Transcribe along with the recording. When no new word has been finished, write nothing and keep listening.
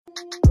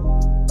Hey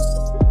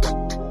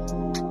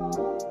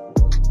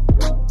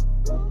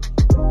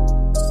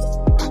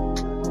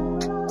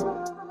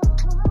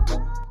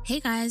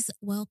guys,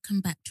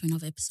 welcome back to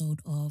another episode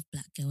of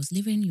Black Girls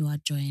Living. You are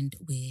joined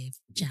with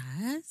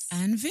Jazz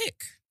and Vic.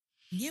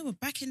 Yeah, we're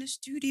back in the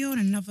studio on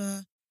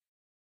another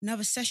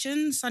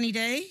session. Sunny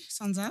day,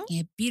 sun's out.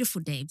 Yeah, beautiful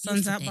day.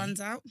 Sun's out,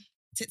 buns out,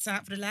 tits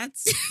out for the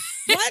lads.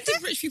 Why do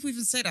rich people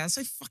even say that? It's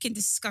so fucking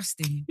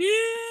disgusting.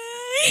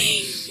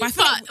 But I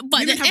feel like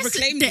women have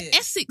reclaimed the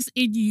Essex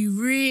in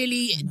you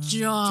really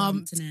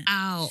jumped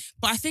out.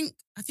 But I think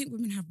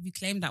women have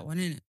reclaimed that one,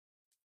 innit?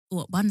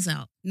 What, buns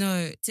out?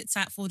 No, tits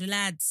out for the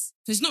lads.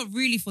 So it's not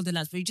really for the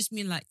lads, but you just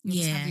mean like you're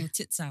just having your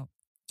tits out.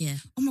 Yeah.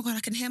 Oh my God, I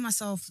can hear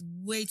myself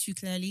way too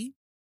clearly.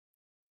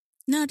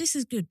 No, this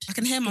is good. I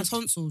can hear my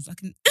tonsils. I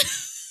can.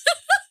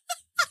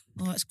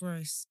 Oh, that's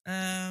gross.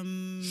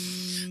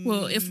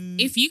 Well,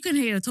 if you can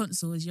hear your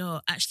tonsils, you're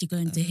actually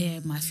going to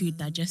hear my food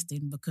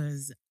digesting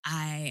because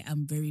I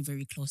am very,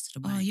 very close to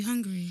the mic. Oh, are you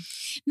hungry?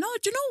 No,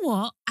 do you know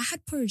what? I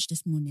had porridge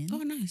this morning. Oh,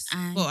 nice.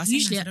 And well,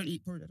 usually I don't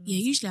eat porridge.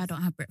 Usually I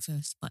don't have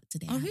breakfast, but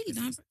today I really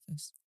don't have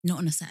breakfast? Not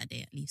on a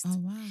Saturday, at least. Oh,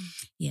 wow.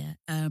 Yeah.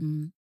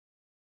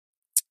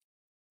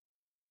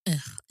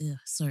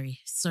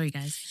 Sorry,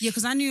 guys. Yeah,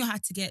 because I knew I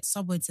had to get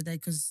Subway today.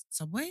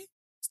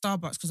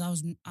 Starbucks. Because I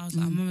was like,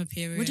 I'm on a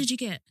period. What did you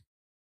get?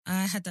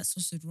 I had that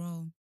sausage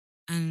roll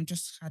and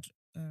just had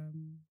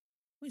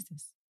what is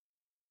this?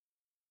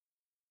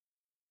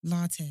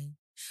 Latte.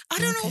 I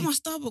don't know what my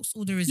Starbucks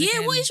order is. Yeah,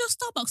 again. what is your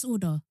Starbucks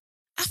order?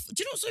 Do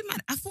you know what's so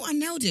mad? I thought I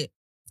nailed it.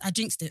 I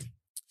jinxed it.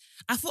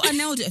 I thought I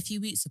nailed it a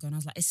few weeks ago, and I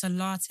was like, it's a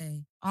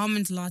latte,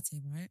 almond latte,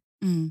 right?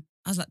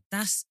 I was like,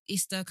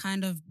 it's the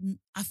kind of.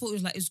 I thought it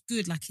was like it's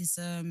good, like it's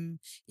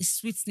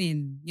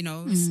sweetening, you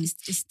know.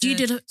 It's do you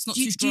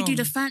do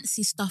the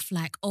fancy stuff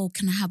like, oh,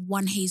 can I have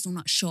one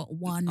hazelnut shot?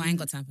 One. I ain't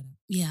got time for that.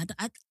 Yeah,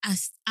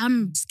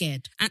 I'm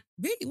scared. And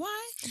really,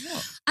 why?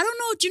 What? I don't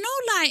know. Do you know,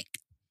 like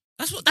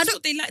that's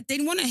what they like. They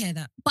want to hear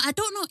that, but I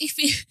don't know if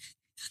it.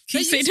 They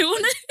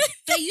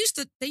used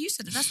to.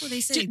 That's what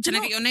they say. Can I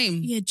get your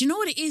name? Yeah. Do you know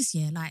what it is?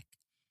 Yeah, like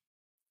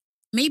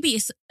maybe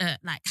it's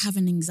like have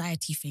an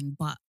anxiety thing,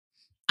 but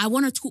I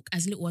want to talk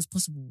as little as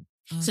possible.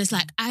 Okay. So it's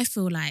like I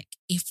feel like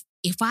if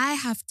I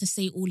have to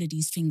say all of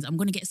these things, I'm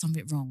gonna get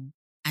something wrong,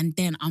 and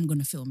then I'm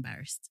gonna feel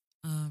embarrassed.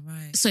 Oh,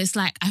 right. So it's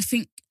like I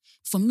think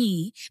for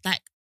me,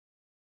 like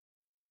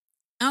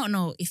I don't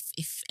know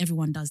if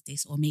everyone does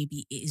this or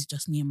maybe it is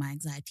just me and my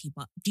anxiety.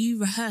 But do you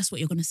rehearse what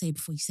you're gonna say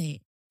before you say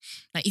it?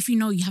 Like if you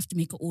know you have to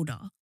make an order,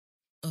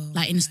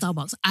 like in a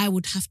Starbucks, I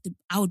would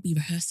be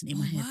rehearsing it in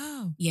my head.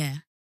 Wow. Yeah.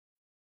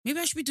 Maybe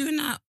I should be doing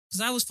that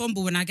because I always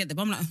fumble when I get there.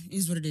 But I'm like, it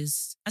is what it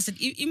is. I said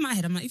in my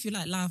head, I'm like, if you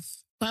like, laugh.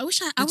 But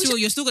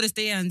you're still gonna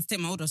stay and take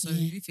my order. So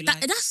if you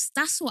like,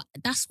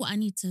 that's what I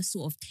need to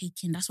sort of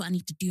take in. That's what I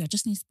need to do. I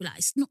just need to be like,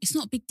 it's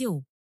not a big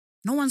deal.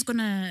 No one's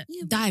gonna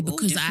die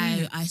because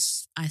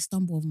I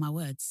stumble over my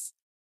words.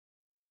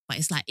 But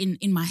it's like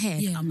in my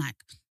head, I'm like,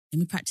 let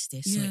me practice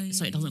this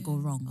so it doesn't go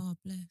wrong. Oh,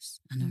 bless.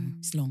 I know.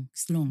 It's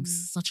long.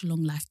 Such a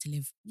long life to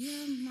live.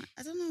 Yeah,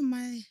 I don't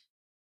know.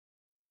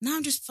 Now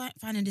I'm just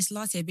finding this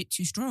latte a bit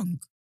too strong.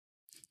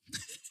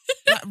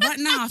 Like right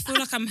now, I feel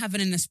like I'm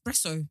having an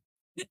espresso.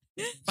 But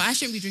I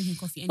shouldn't be drinking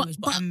coffee anyways.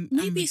 But I'm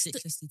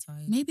ridiculously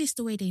tired. Maybe it's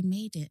the way they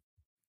made it.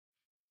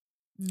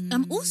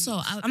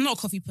 Also, I'm not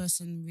a coffee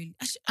person, really.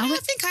 I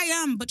think I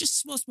am, but just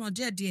small,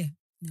 dear.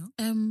 You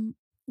know?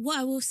 What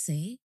I will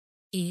say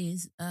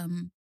is,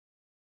 you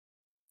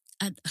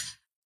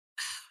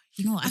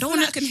know, I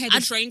can hear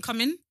the train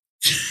coming.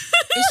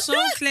 It's so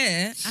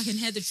clear. I can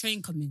hear the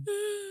train coming.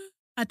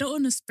 I don't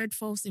want to spread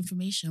false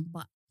information,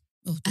 but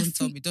don't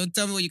tell me. Don't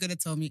tell me what you're gonna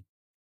tell me.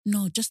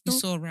 No, just don't. You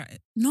saw a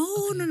rat.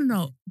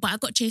 No. But I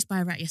got chased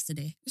by a rat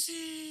yesterday.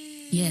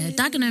 Yeah,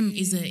 Dagenham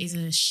is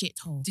a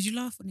shithole. Did you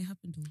laugh when it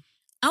happened? Or?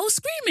 I was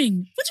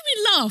screaming. What do you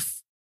mean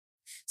laugh?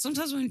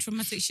 Sometimes when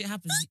traumatic shit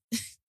happens.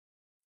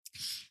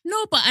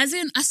 No, but as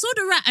in, I saw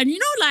the rat and you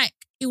know, like,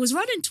 it was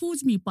running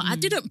towards me, but I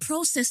didn't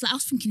process. Like, I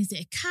was thinking, is it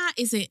a cat?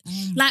 Is it...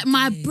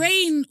 my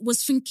brain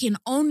was thinking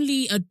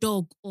only a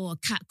dog or a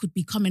cat could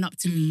be coming up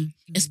to me,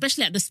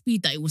 especially at the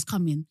speed that it was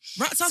coming.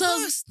 Rats are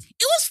fast.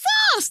 It was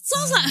fast. So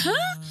I was like,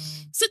 huh?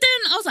 So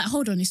then I was like,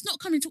 hold on, it's not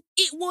coming to...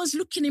 It was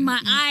looking in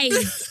my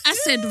eyes. I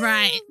said,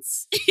 right.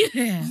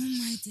 Yeah. Oh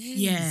my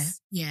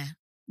days.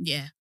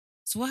 Yeah.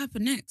 So what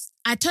happened next?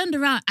 I turned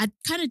around. I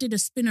kind of did a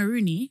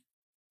spinneroonie.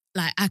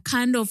 Like, I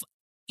kind of...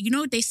 You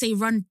know, they say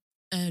run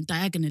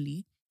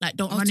diagonally. Like,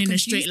 don't run in a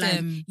straight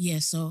line. Yeah,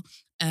 so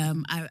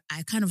I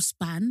kind of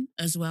span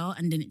as well,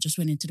 and then it just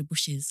went into the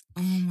bushes.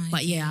 Oh my!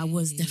 But yeah, I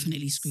was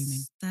definitely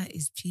screaming. That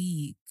is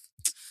peak.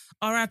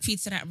 R.I.P.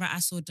 to that rat I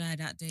saw die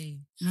that day.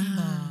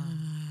 Remember?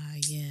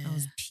 Yeah. That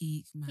was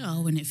peak, man.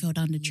 Oh, when it fell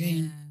down the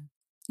drain.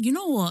 Yeah. You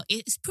know what?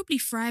 It's probably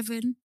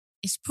thriving.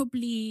 It's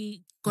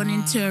probably gone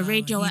into a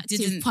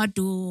radioactive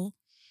puddle.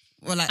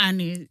 Well, like, and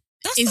it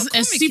that's is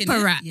a super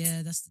rat.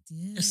 Yeah, that's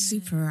a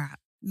super rat.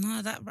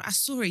 No, that rat, I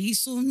saw it. He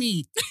saw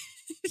me.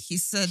 He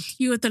said,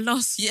 "You were the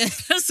last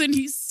person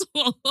he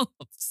saw."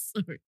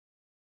 Sorry.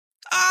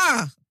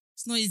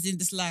 It's not easy in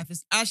this life.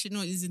 It's actually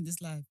not easy in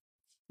this life.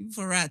 Even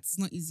for rats, it's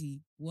not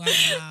easy. Wow.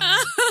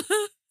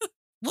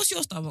 What's your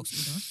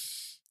Starbucks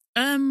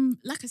order?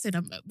 Like I said,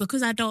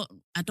 because I don't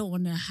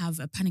want to have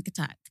a panic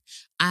attack.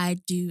 I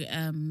do.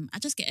 I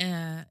just get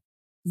a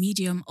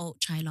medium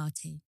oat chai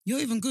latte. You're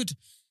even good.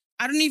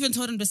 I don't even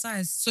tell them the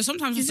size, so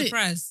sometimes I'm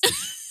surprised.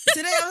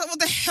 Today, I was like, what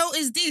the hell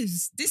is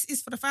this? This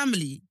is for the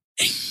family.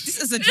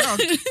 This is a drug,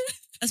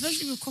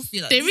 especially with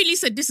coffee. Like they really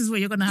said this is what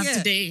you're gonna have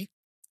today.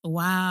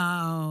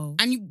 Wow.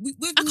 And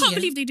I can't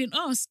believe they didn't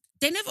ask.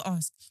 They never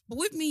ask. But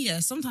with me,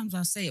 sometimes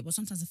I'll say it, but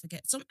sometimes I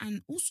forget.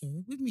 And also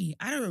with me,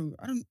 I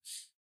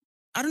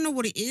don't know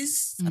what it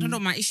is. I don't know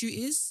what my issue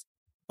is,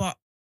 but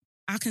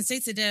I can say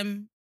to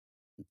them,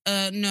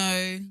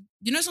 no.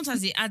 You know,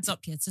 sometimes it adds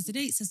up here. So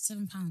today it says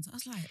 £7. I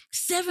was like,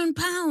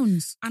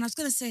 £7? And I was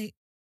gonna say,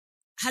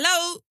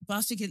 hello, but I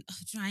was thinking,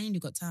 I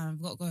ain't got time.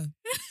 I've got to go.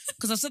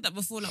 Because I've said that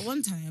before. Like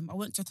one time, I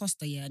went to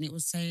Costa, and it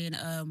was saying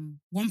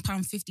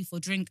 £1.50 for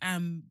drink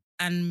and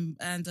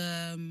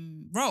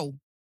roll.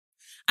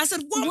 I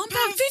said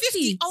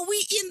 £1.50. Are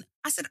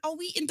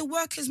we in the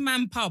workers'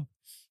 man pub?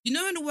 You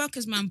know, in the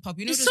workers' man pub,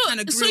 you know those kind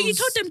of grills. So you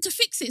told them to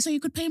fix it so you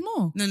could pay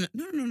more? No.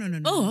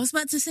 Oh, I was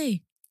about to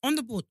say. On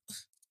the board.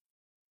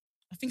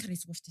 I think I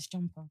need to wash this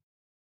jumper.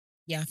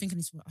 Yeah, I think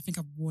I've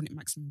worn it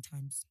maximum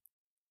times.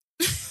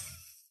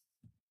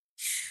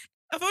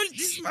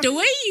 The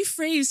way you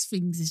phrase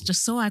things is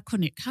just so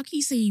iconic. How can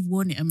you say you've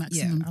worn it a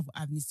maximum? Yeah,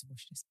 I need to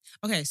wash this.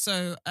 Okay,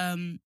 so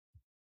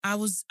I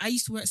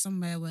used to work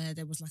somewhere where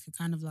there was like a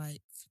kind of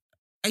like,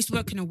 I used to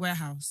work in a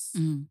warehouse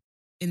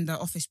in the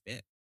office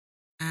bit,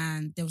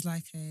 and there was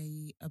like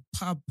a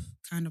pub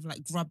kind of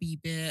like grubby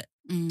bit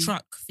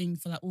truck thing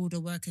for like all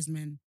the workers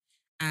men,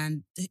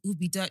 and it would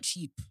be dirt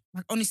cheap.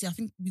 Like honestly, I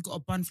think we got a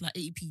bun for like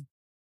 80p.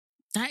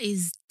 That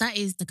is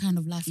the kind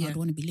of life I'd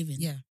want to be living.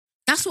 Yeah.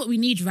 That's what we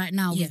need right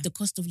now with the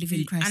cost of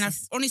living crisis. And I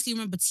honestly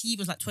remember tea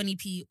was like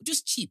 20p,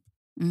 just cheap.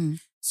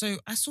 So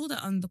I saw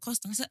that on the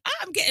Costa. I said,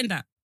 I'm getting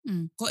that.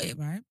 Got it,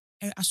 right?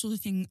 I saw the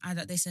thing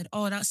that they said,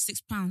 oh, that's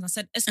 £6. I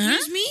said,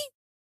 excuse me?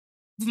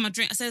 With my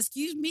drink. I said,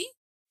 excuse me?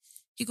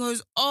 He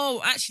goes,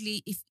 oh,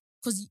 actually,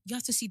 because you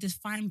have to see the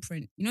fine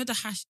print. You know the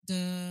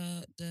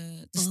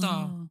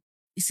star?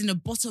 It's in the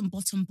bottom.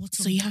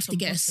 So you have to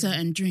get a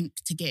certain drink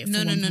to get it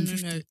for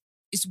 £1.50. No.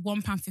 It's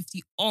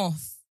 £1.50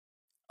 off.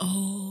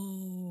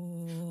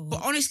 Oh.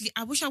 But honestly,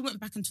 I wish I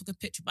went back and took a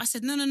picture. But I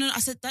said, no. I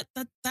said, that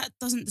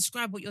doesn't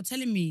describe what you're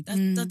telling me.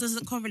 That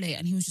doesn't correlate.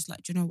 And he was just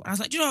like, do you know what? I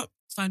was like, do you know what?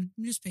 It's fine.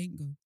 I'm just paying,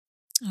 go.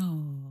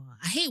 Oh,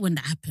 I hate when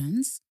that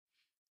happens.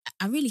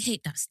 I really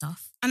hate that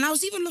stuff. And I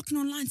was even looking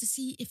online to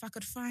see if I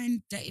could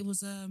find that it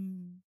was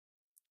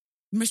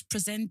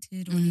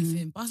mispresented or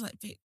anything. But I was like,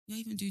 babe, you're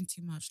even doing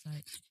too much.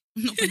 Like,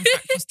 I'm not going to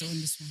fight Costa on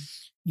this one.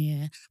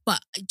 Yeah. But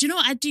do you know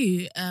what I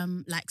do?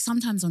 Like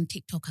sometimes on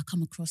TikTok, I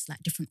come across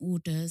like different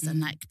orders and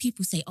like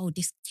people say, oh,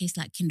 this tastes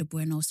like Kinder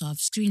Bueno. So I've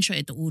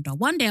screenshotted the order.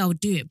 One day I'll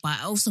do it, but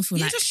I also feel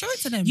like just show it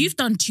to them. You've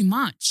done too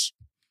much.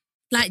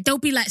 Like there'll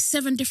be like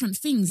 7 different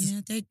things.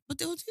 Yeah, but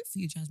they'll do it for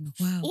you, Jasmine.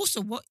 Wow.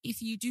 Also, what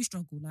if you do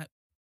struggle? Like,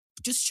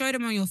 just show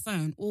them on your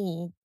phone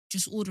or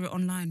just order it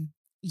online.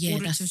 Yeah,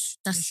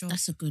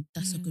 that's a good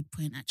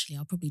point. Actually,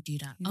 I'll probably do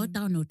that. I'll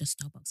download the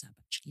Starbucks app.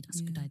 Actually, that's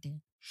a good idea.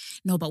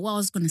 No, but what I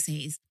was gonna say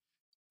is,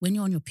 when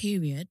you're on your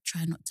period,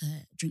 try not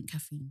to drink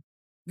caffeine.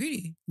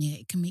 Really? Yeah,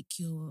 it can make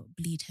your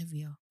bleed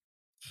heavier.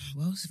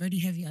 Well, it's very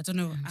heavy. I don't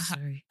know.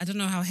 Sorry. I don't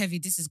know how heavy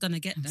this is gonna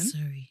get. I'm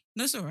sorry.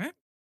 No, it's all right.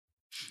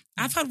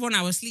 I've had 1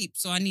 hour sleep,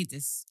 so I need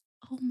this.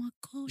 Oh my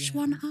gosh,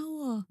 1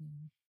 hour.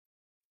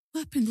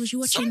 What happened? Was you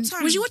watching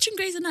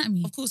Grey's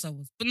Anatomy? Of course I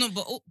was. But no,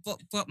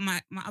 but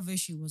my other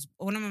issue was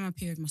when I'm on my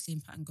period, my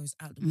sleep pattern goes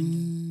out the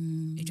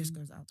window. It just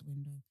goes out the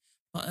window.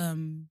 But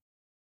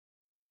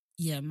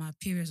my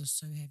periods are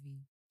so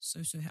heavy. So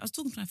heavy. I was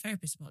talking to my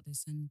therapist about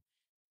this and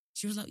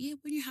she was like, yeah,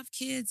 when you have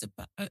kids,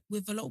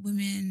 with a lot of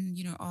women,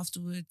 you know,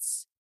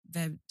 afterwards,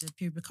 the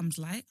period becomes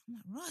light. I'm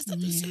like, right, is that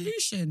the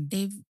solution?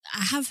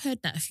 I have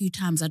heard that a few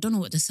times. I don't know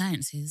what the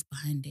science is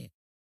behind it.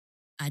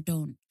 I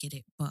don't get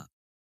it, but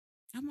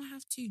I might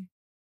have to.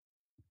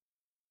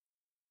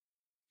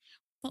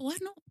 But why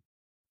not?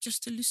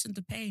 Just to loosen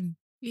the pain.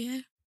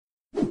 Yeah.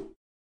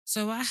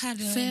 So I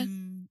had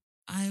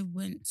I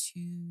went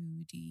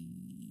to the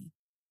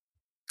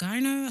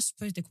gyno, I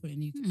suppose they call it in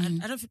the UK.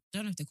 I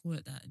don't know if they call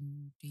it that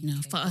in the UK.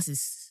 No, for us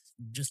it's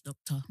just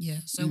doctor. Yeah.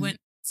 So I went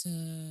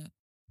to,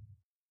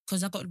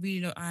 because I got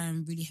really low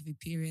iron, really heavy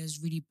periods,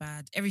 really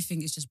bad.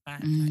 Everything is just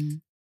bad.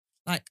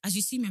 Like as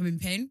you see me, I'm in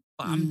pain,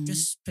 but I'm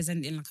just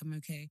presenting like I'm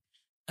okay.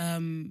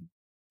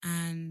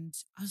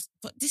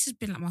 But this has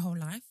been like my whole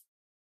life.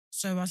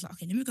 So I was like,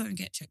 okay, let me go and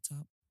get checked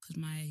up. Because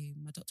my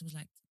doctor was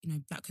like, you know,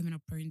 black women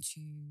are prone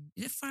to,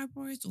 is it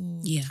fibroids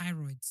or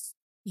thyroids?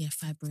 Yeah,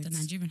 fibroids. The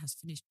Nigerian has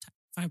finished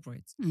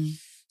fibroids.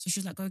 So she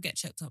was like, go get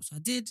checked up. So I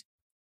did.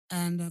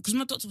 And because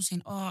my doctor was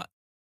saying, oh,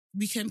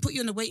 we can put you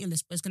on the waiting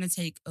list, but it's going to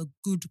take a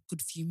good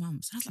few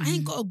months. And I was like, I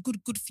ain't got a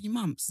good few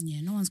months.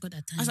 Yeah, no one's got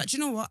that time. I was like, do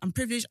you know what? I'm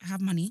privileged. I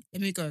have money.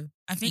 Let me go.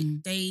 I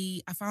think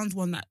I found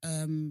one that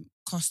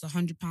cost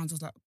 £100. I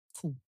was like,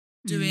 cool.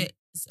 Do it.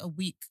 a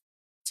week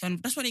turn.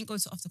 That's why I didn't go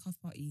to after cuff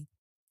party.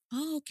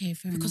 Oh, okay,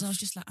 fair Because enough. I was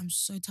just like, I'm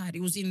so tired.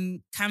 It was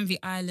in Canvey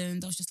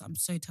Island. I was just like, I'm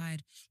so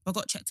tired. But I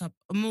got checked up.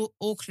 I'm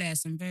all clear,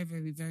 so I'm very,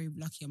 very, very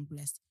lucky and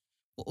blessed.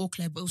 But all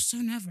clear. But it was so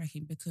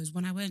nerve-wracking because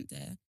when I went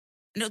there,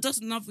 and that's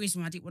another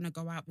reason why I didn't want to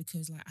go out,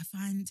 because like I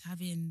find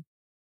having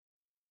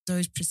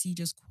those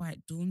procedures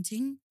quite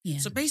daunting. Yeah.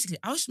 So basically,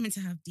 I was meant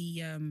to have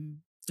the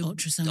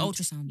ultrasound. The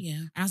ultrasound. Yeah.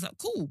 And I was like,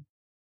 cool.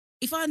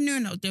 If I had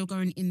known that they were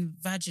going in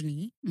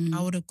vaginally,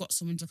 I would have got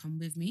someone to come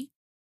with me.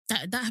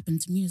 That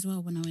happened to me as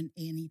well when I went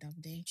A&E the other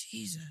day.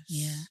 Jesus.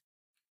 Yeah.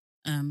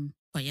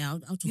 But yeah,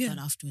 I'll talk about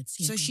it afterwards.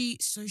 Yeah, so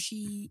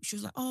she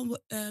was like, oh,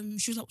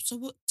 she was like, so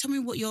what? Tell me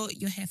what your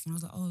hair from. I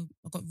was like, oh,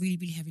 I got really,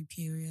 really heavy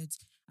periods.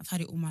 I've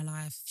had it all my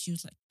life. She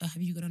was like, have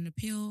you got on the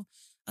pill?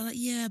 I was like,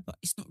 yeah, but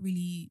it's not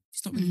really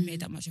made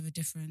that much of a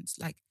difference.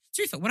 Like,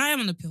 to be fair, when I am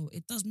on the pill,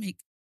 it does make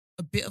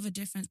a bit of a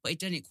difference, but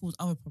then it causes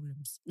other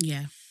problems.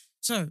 Yeah.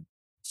 So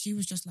she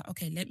was just like,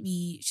 okay,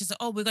 she's like,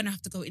 oh, we're gonna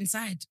have to go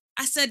inside.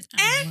 I said,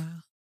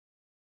 Wow.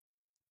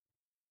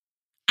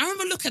 I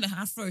remember looking at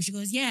her throat. She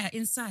goes, yeah,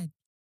 inside.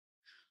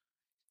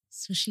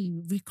 So she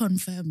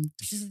reconfirmed.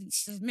 She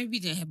said, maybe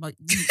you didn't hear about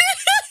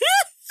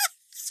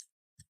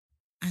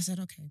I said,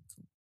 okay,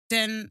 cool.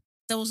 Then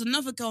there was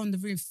another girl in the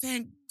room.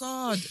 Thank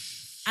God.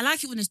 I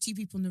like it when there's two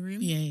people in the room.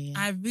 Yeah.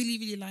 I really,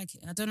 really like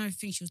it. I don't know, I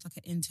think she was like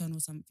an intern or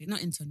something.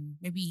 Not intern,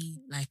 maybe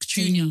like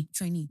trainee.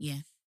 Yeah.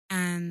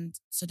 And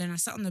so then I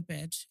sat on the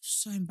bed.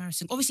 So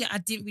embarrassing. Obviously, I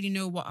didn't really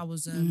know what I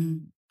was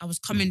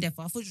coming there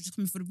for. I thought she was just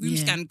coming for the room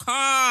scan.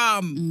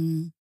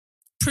 Calm.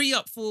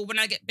 Pre-op for when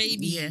I get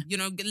baby,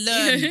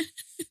 learn.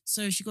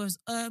 So she goes,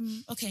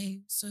 okay,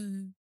 so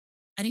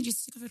I need you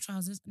to take off your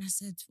trousers. And I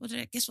said,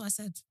 guess what I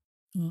said?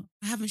 What?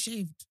 I haven't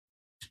shaved.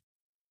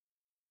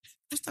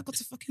 What's that got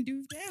to fucking do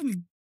with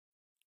them?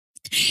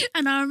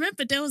 And I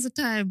remember there was a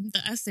time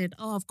that I said,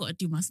 oh, I've got to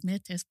do my smear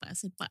test. But I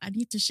said, but I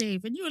need to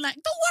shave. And you were like,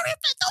 don't worry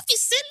about it. Don't be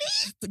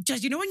silly. But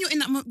Judge, when you're in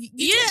that moment,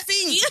 you don't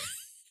think.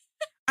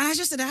 And I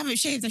just said, I haven't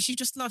shaved. And she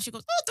just laughed. She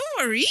goes, oh,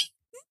 don't worry.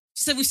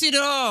 She said, we've seen it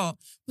all.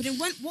 But then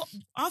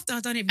after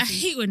I'd done everything. I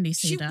hate when they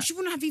say that. She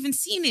wouldn't have even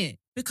seen it.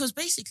 Because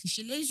basically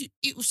she lays you,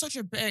 it was such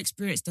a better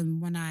experience than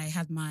when I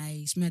had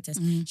my smear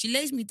test. She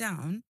lays me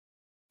down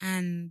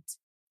and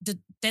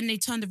then they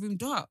turn the room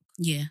dark.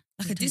 Yeah.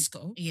 Like a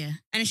disco. Yeah.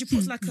 And then she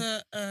puts like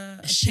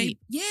a shape.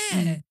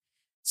 Yeah.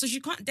 So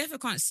she definitely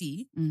can't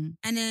see. And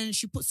then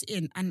she puts it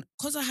in. And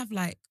because I have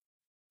like,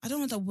 I don't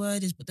know what the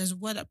word is, but there's a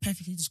word that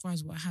perfectly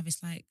describes what I have.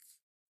 It's like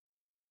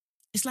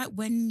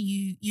when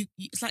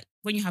it's like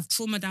when you have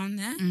trauma down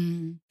there.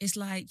 It's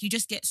like you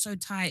just get so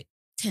tight.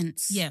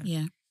 Tense. Yeah.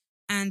 Yeah.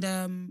 And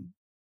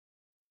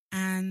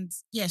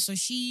yeah, so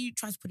she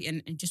tried to put it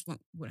in and just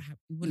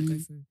wouldn't go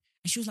through.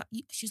 And she was like,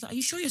 are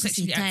you sure you're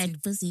sexually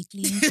active?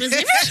 Physically.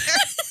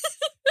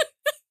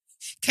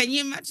 Can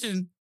you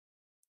imagine?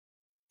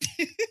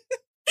 And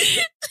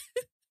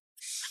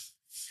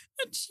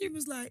she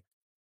was like,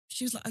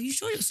 are you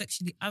sure you're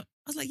sexually? I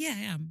was like, yeah,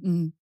 I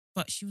am.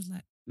 But she was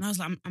like, and I was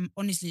like, I'm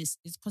honestly, it's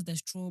because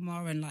there's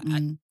trauma and like,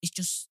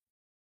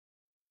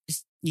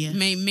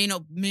 may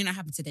not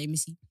happen today,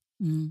 Missy.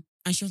 And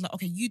she was like,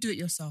 okay, you do it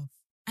yourself.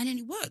 And then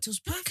it worked. It was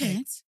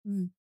perfect.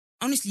 Okay.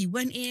 Honestly,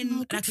 went in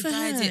and I could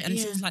guide it. And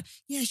she was like,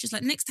 she's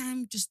like, next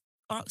time, just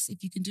ask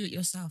if you can do it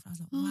yourself. I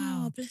was like,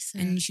 wow. Oh, bless her.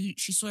 And she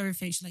saw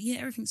everything. She's like, yeah,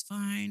 everything's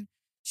fine.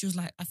 She was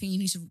like, I think you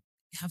need to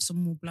have some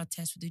more blood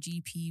tests with the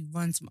GP,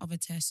 run some other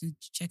tests and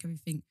check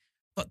everything.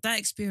 But that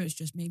experience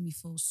just made me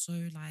feel so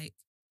like,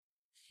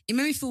 it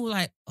made me feel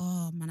like,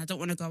 oh man, I don't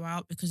want to go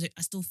out because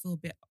I still feel a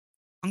bit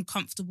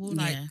uncomfortable.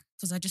 Like,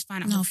 because I just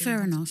find it hard. No,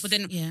 fair enough. But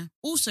then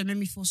also made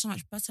me feel so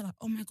much better. Like,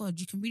 oh my God,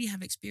 you can really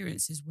have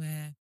experiences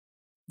where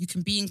you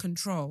can be in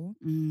control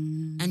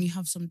and you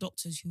have some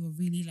doctors who are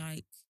really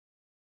like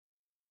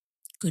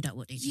good at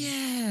what they do.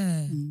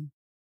 Yeah.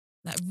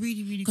 Like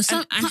really, really good.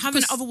 And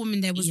having other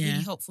women there was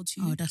really helpful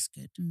too. Oh, that's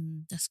good.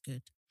 That's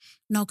good.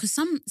 No, because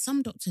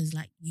some doctors,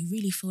 like, you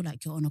really feel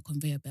like you're on a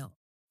conveyor belt.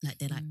 Like,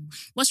 they're like,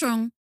 what's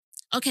wrong?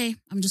 Okay,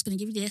 I'm just going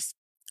to give you this.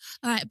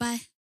 All right, bye.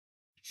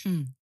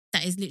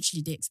 That is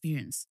literally the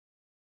experience.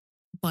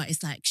 But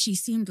it's like, she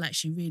seemed like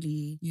she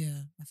really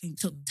I think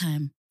took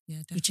time,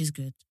 which is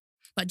good.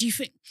 But do you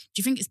think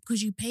it's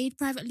because you paid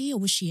privately or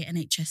was she an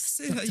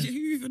NHS doctor? Who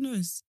even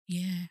knows?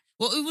 Yeah.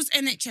 Well, it was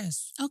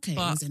NHS. Okay, it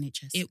was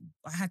NHS.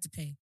 I had to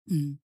pay.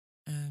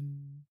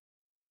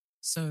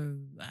 So,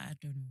 I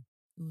don't know.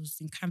 It was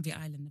in Canvey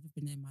Island. Never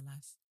been there in my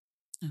life.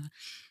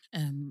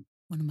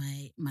 One of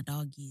my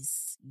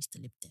doggies used to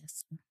live there,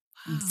 so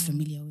I'm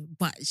familiar with.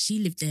 But she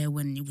lived there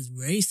when it was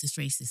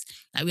racist.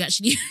 Like, we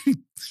actually, like,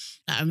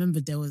 I remember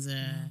there was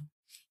a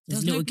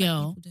little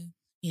girl.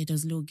 Yeah, there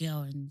was a little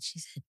girl, and she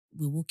said,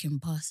 we're walking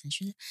past, and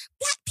she was like,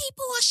 black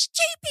people are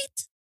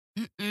stupid.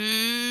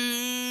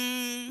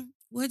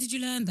 Where did you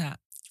learn that?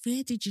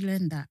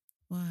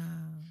 Wow.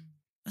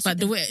 That's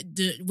but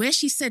where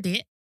she said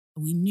it,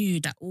 we knew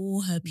that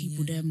all her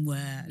people them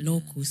were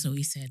local, so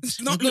we said,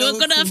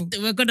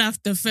 we're gonna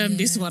have to firm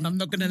this one. I'm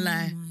not gonna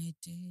lie. My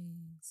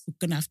days. We're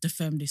gonna have to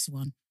firm this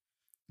one.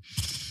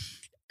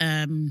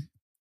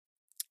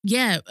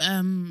 Yeah.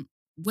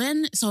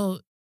 So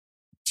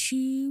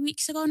 2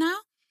 weeks ago now,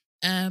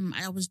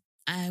 I was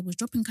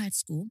dropping Kai to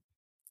school,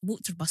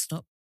 walked to the bus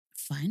stop,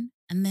 fine.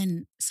 And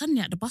then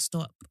suddenly at the bus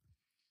stop,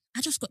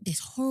 I just got this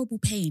horrible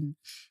pain.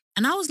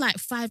 And I was like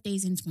 5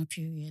 days into my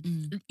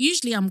period.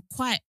 Usually I'm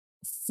quite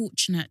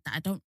fortunate that I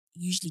don't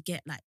usually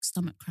get like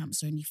stomach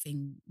cramps or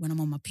anything when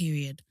I'm on my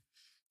period.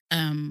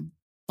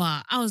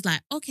 But I was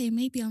like, okay,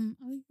 maybe I'm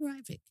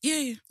right, Vic.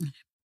 Yeah.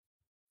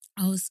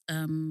 I was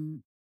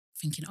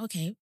thinking,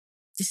 okay,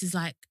 this is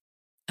like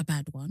a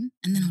bad one.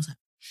 And then I was like,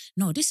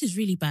 no, this is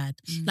really bad.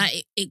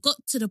 Like it got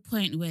to the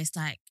point where it's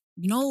like,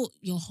 you know,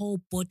 your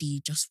whole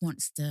body just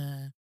wants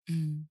to,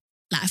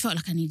 like I felt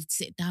like I needed to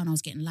sit down. I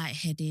was getting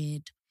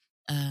lightheaded.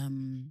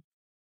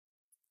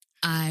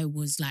 I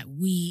was like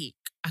weak.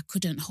 I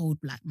couldn't hold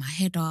like my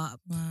head up.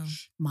 Wow.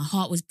 My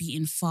heart was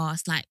beating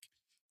fast. Like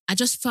I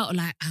just felt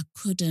like I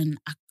couldn't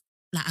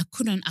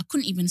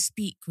even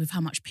speak with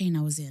how much pain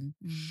I was in.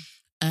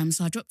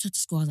 So I dropped her to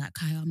school. I was like,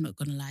 Kaya, I'm not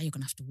gonna lie, you're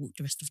gonna have to walk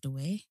the rest of the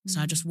way.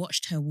 So I just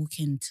watched her walk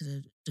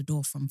into the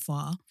door from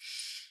far.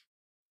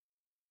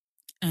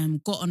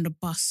 Got on the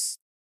bus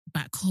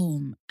back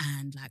home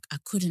and like I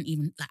couldn't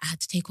even, like I had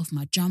to take off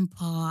my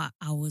jumper.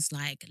 I was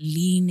like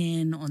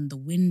leaning on the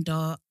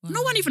window. Wow.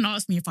 No one even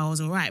asked me if I was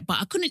all right, but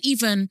I couldn't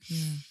even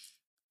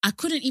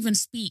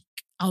speak.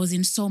 I was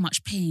in so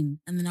much pain.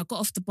 And then I got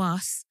off the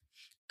bus,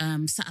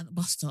 sat at the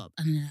bus stop,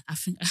 and I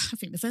think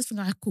the first thing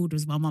I called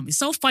was my mum. It's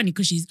so funny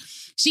because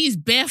she is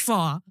bare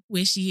far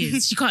where she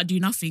is. She can't do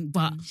nothing,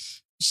 but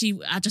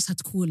I just had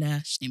to call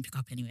her. She didn't pick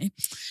up anyway.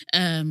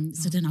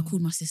 So then I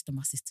called my sister.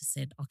 My sister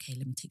said, okay,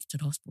 let me take you to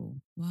the hospital.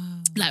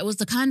 Wow. Like it was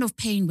the kind of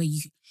pain where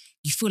you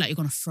feel like you're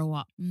going to throw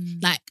up.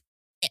 Like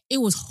it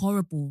was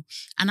horrible.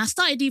 And I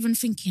started even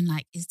thinking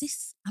like,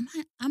 am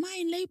I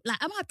in labor?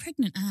 Like, am I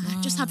pregnant? And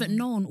I just haven't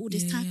known all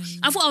this time. Yeah.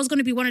 I thought I was going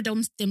to be one of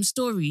them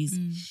stories.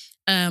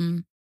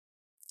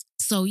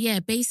 So yeah,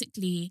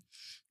 basically,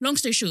 long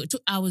story short,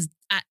 I was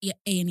at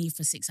A&E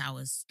for 6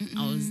 hours.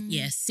 I was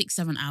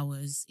 6-7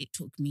 hours. It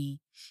took me.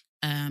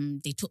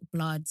 They took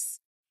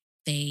bloods.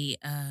 They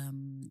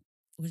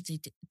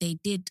they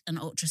did an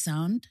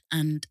ultrasound,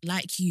 and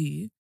like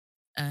you,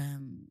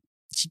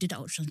 she did the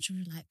ultrasound. She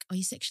was like, "Are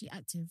you sexually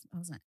active?"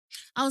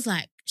 I was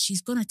like,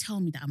 she's gonna tell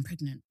me that I'm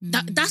pregnant.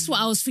 That's what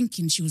I was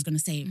thinking she was gonna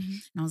say,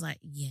 and I was like,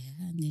 yeah.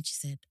 And then she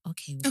said,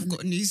 "Okay, I've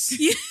got news."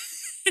 Yeah.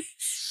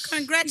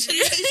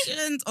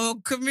 Congratulations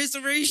or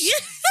commiseration.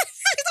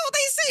 Is that what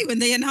they say when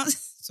they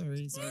announce?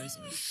 Sorry.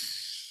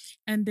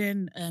 And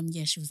then,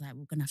 she was like,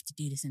 we're going to have to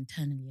do this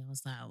internally. I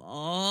was like,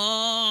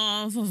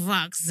 oh, for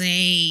fuck's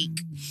sake.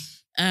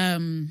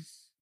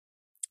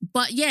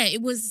 But yeah,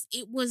 it was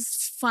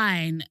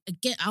fine.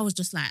 Again, I was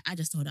just like, I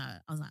just told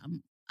her, I was like,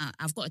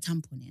 I've got a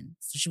tampon in.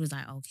 So she was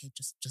like, okay,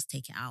 just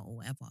take it out or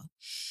whatever.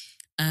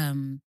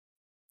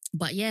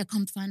 But yeah,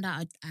 come to find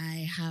out,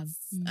 I have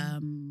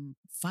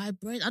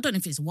fibroids. I don't know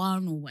if it's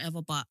one or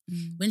whatever, but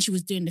when she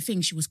was doing the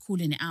thing, she was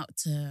calling it out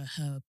to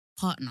her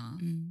partner.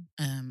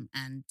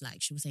 And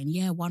like she was saying,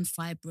 yeah, one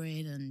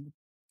fibroid, and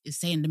is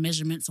saying the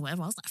measurements or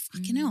whatever. I was like,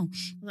 fucking hell.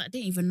 I was like, I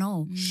didn't even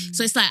know.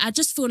 So it's like, I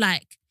just feel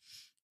like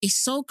it's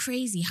so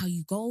crazy how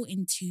you go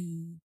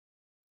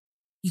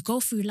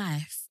through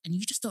life and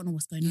you just don't know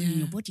what's going on in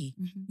your body.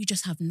 You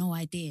just have no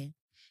idea.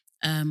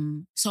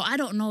 So I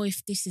don't know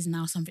if this is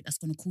now something that's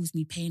going to cause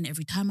me pain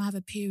every time I have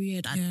a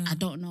period. I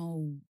don't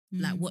know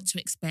like what to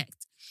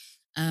expect.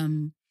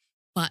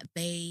 But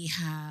they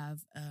have,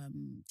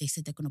 they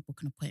said they're going to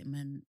book an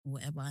appointment or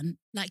whatever. And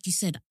like you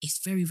said, it's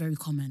very, very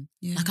common.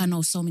 Yeah. Like I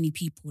know so many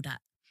people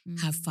that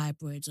have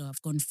fibroids or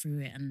have gone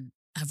through it and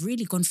have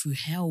really gone through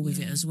hell with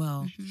it as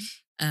well.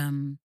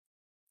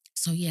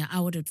 So yeah, I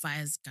would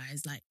advise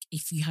guys, like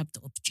if you have the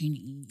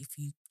opportunity, if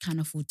you can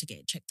afford to get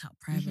it checked out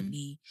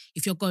privately,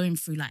 if you're going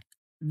through like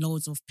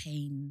loads of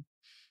pain,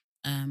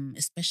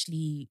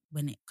 especially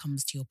when it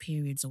comes to your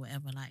periods or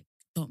whatever, like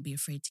don't be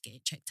afraid to get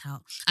it checked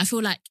out. I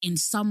feel like in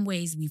some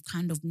ways we've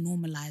kind of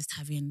normalized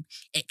having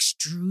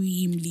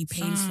extremely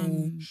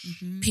painful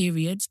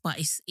periods, but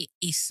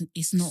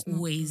it's not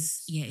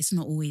always good. It's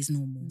not always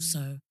normal.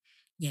 So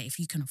yeah, if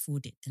you can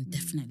afford it, then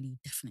definitely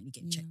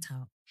get checked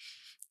out.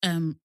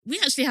 We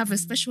actually have a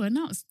special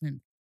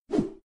announcement.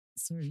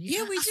 Sorry.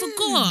 Yeah, we I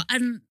forgot.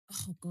 And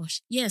oh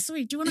gosh. Yeah,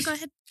 sorry. Do you want to go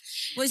ahead?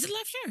 What is it,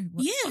 live show?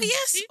 What? Yeah. Oh,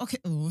 yes. Okay.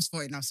 Oh, it's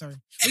 40 now. Sorry.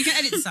 We can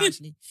edit this out,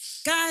 actually.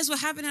 Guys, we're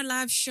having a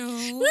live show.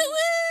 Woo-woo!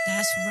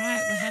 That's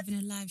right. We're having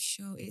a live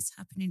show. It's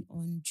happening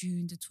on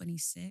June the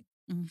 26th.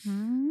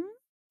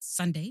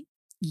 Sunday.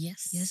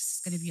 Yes.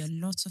 It's going to be a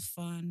lot of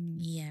fun.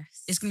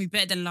 Yes. It's going to be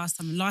better than last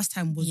time. Last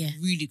time was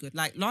really good.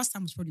 Like, last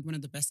time was probably one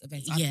of the best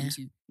events I've been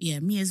to. Yeah,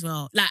 me as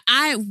well. Like,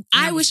 I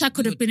wish I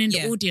could have been in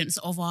the audience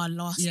of our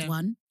last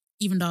one,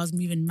 even though I was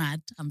moving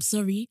mad. I'm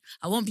sorry.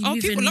 I won't be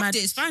moving mad. People loved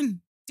it. It's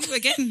fine. Do it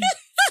again.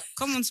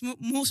 Come on,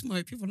 more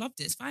smoke. People loved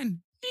it. It's fine.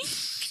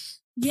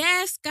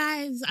 Yes,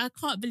 guys, I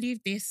can't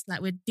believe this.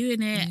 Like, we're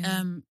doing it.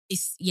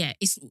 Yeah.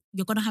 It's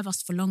you're gonna have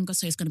us for longer,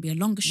 so it's gonna be a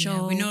longer show.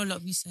 Yeah, we know a lot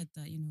of you said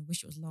that,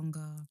 wish it was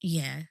longer.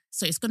 Yeah,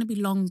 so it's gonna be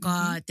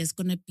longer. There's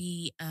gonna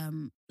be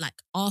like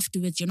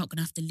afterwards, you're not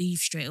gonna have to leave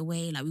straight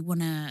away. Like, we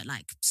wanna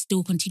like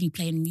still continue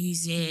playing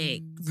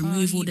music,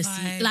 remove all the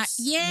vibes.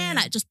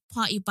 like just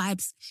party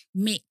vibes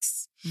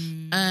mix.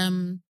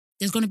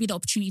 There's gonna be the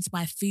opportunity to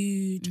buy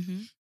food.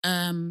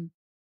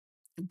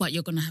 But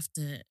you're gonna have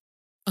to.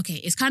 Okay,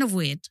 it's kind of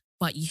weird,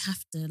 but you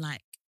have to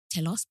like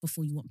tell us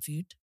before you want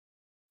food,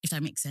 if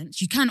that makes sense.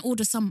 You can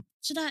order some.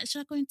 Should I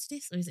go into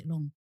this or is it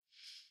long?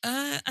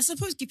 I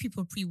suppose give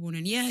people a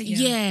pre-warning. Yeah.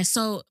 Yeah.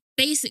 So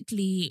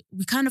basically,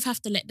 we kind of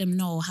have to let them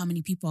know how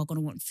many people are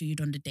gonna want food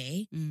on the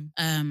day.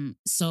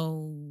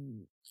 So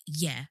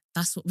yeah,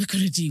 that's what we're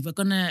gonna do. We're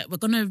gonna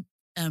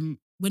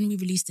when we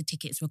release the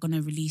tickets, we're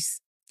gonna release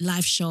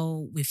live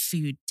show with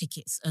food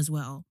tickets as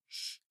well.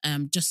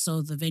 Just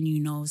so the venue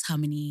knows how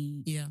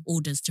many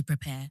orders to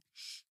prepare.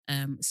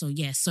 So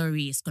yeah,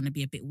 sorry, it's gonna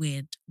be a bit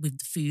weird with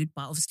the food,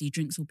 but obviously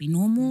drinks will be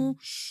normal.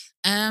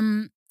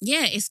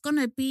 Yeah, it's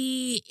gonna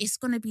be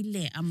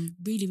lit. I'm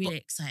really, really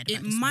excited.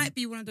 It might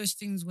be one of those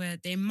things where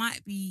there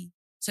might be.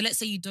 So let's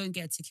say you don't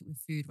get a ticket with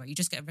food, right? You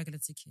just get a regular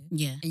ticket.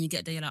 Yeah. And you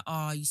get there, you're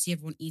like, you see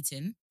everyone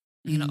eating.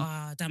 And you're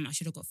like, damn, I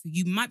should have got food.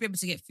 You might be able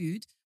to get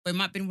food, but it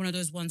might be one of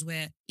those ones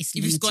where if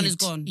it's gone, it's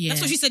gone. Yeah.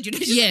 That's what she said.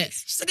 She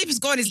said if it's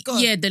gone, it's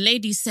gone. Yeah, the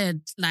lady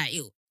said like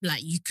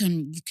you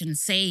can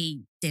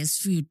say there's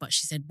food, but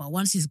she said, but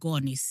once it's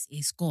gone,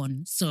 it's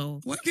gone. So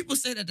when people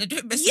say that, they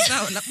don't mess it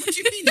out. Like, what do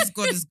you mean it's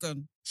gone? It's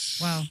gone.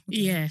 Wow. Okay.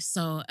 Yeah.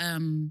 So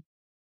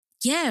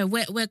yeah,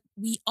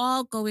 we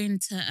are going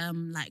to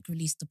like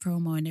release the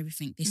promo and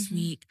everything this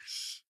week.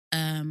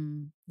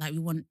 Like, we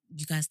want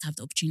you guys to have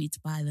the opportunity to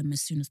buy them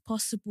as soon as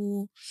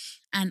possible,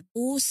 and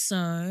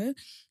also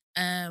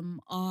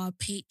our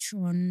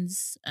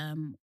patrons,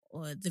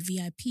 or the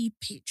VIP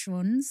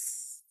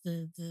patrons,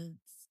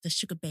 the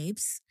sugar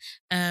babes,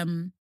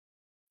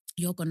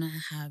 you're gonna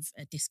have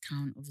a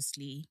discount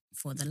obviously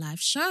for the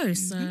live show.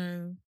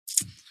 So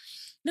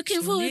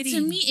looking forward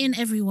to meeting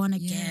everyone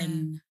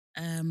again.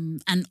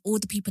 And all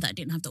the people that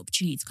didn't have the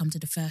opportunity to come to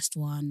the first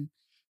one.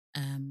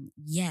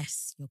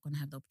 Yes, you're gonna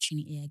have the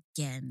opportunity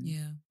again.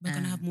 Yeah, we're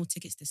gonna have more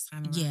tickets this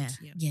time around.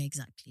 Yeah,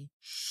 exactly.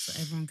 So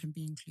everyone can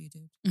be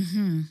included.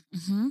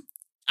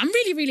 I'm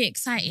really, really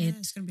excited. Yeah,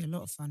 it's gonna be a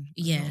lot of fun.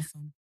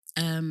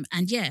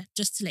 And yeah,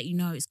 just to let you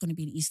know, it's gonna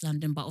be in East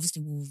London, but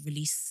obviously we'll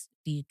release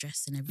the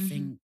address and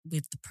everything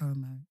with the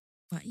promo.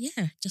 But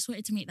yeah, just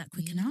wanted to make that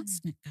quick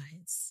announcement,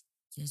 guys.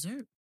 Yes,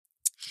 sir.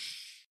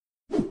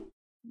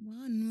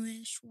 One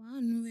wish,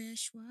 one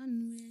wish,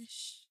 one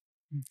wish.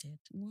 I'm dead.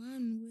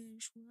 One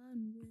wish,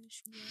 one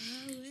wish,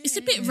 one wish. It's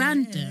a bit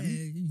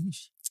random.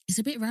 It's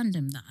a bit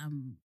random that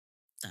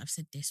I've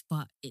said this,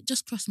 but it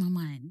just crossed my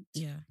mind.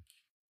 Yeah.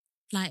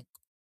 Like,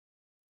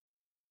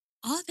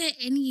 are there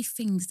any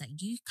things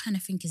that you kind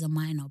of think is a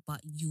minor,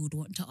 but you would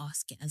want to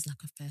ask it as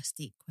like a first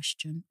date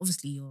question?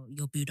 Obviously,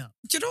 you're booed up.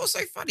 Do you know what's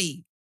so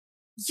funny?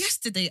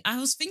 Yesterday, I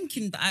was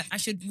thinking that I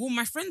should warn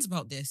my friends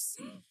about this.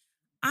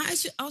 I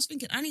was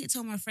thinking I need to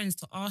tell my friends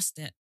to ask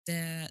the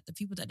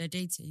people that they're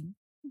dating,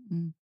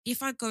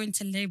 if I go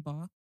into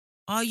labour,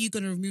 are you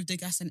going to remove the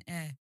gas and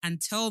air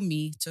and tell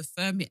me to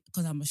affirm it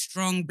because I'm a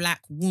strong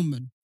black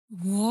woman?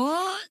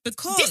 What?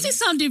 Because this is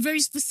sounding very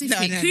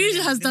specific.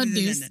 Who has done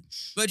this?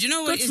 But do you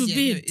know what it is?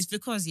 Yeah, it's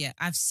because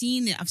I've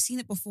seen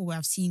it before where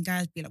I've seen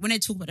guys be like, when they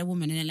talk about their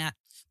woman and they're like,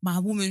 my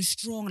woman's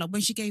strong. Like,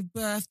 when she gave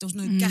birth, there was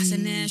no gas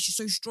in there. She's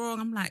so strong.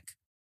 I'm like,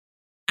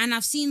 and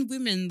I've seen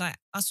women like,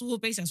 I saw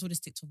this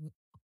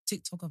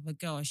TikTok of a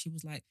girl and she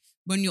was like,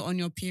 when you're on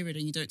your period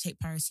and you don't take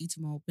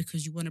paracetamol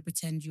because you want to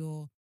pretend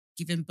you're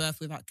giving birth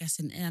without gas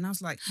and air. And I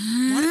was like,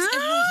 why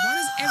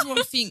does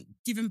everyone think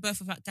giving birth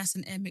without gas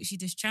and air makes you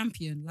this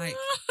champion? Like,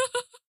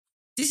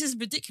 this is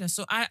ridiculous.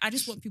 So I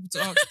just want people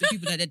to ask the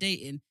people that they're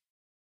dating,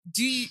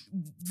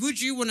 would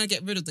you want to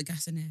get rid of the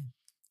gas and air?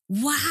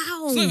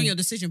 Wow. It's not even your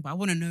decision, but I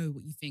want to know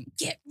what you think.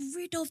 Get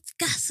rid of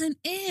gas and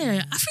air.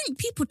 Yeah. I think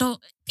people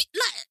don't,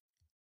 like,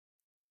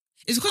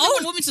 it's because they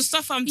want women to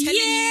suffer. I'm telling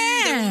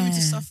you, they want women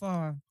to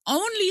suffer.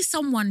 Only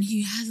someone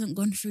who hasn't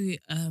gone through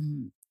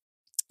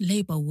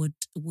labour would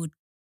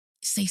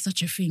say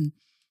such a thing.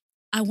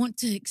 I want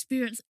to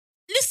experience.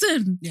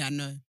 Listen. Yeah, I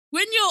know.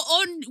 When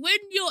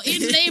you're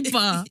in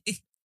labour,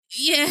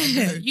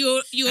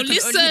 you'll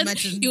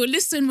listen. You'll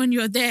listen when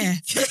you're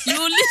there.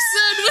 You'll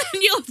listen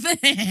when you're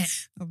there.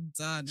 I'm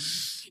done.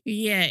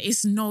 Yeah,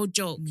 it's no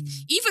joke.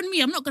 Even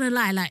me, I'm not gonna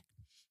lie. Like,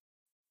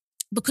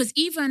 because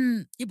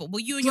even but were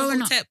you and your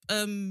whole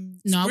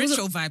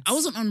spiritual vibes? I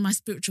wasn't on my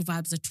spiritual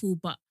vibes at all.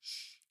 But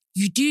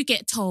you do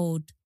get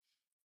told,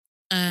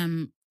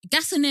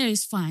 gas and air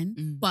is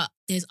fine, but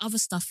there's other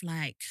stuff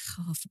like,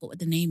 I forgot what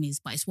the name is,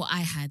 but it's what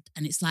I had,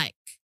 and it's like,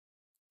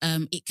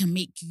 it can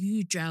make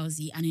you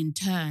drowsy, and in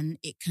turn,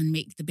 it can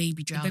make the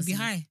baby drowsy. The baby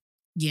high.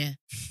 Yeah,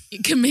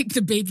 it can make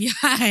the baby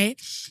high.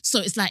 So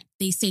it's like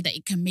they say that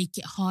it can make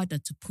it harder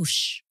to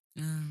push.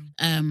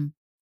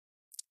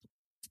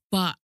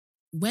 But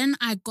when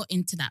I got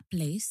into that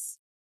place,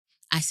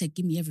 I said,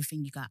 give me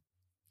everything you got.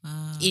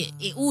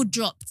 It all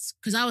dropped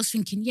because I was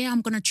thinking, yeah,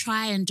 I'm gonna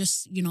try and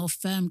just,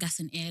 firm gas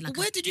and air. Like,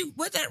 where did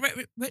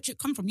that rhetoric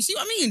come from? You see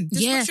what I mean?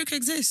 This rhetoric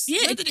exists.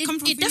 Yeah, where did it come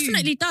from? It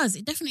definitely does.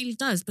 It definitely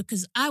does,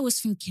 because I was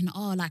thinking,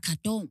 like I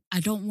don't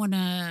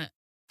wanna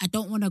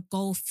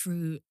go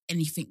through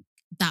anything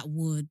that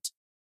would.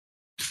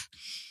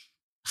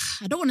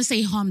 I don't want to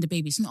say harm the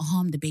baby. It's not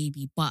harm the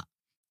baby, but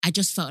I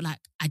just felt like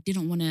I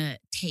didn't want to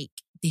take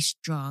this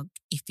drug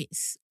if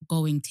it's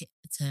going to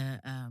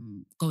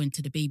go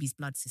into the baby's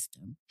blood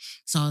system.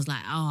 So I was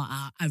like,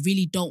 I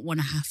really don't want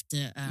to have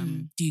to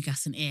do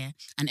gas and air.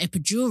 And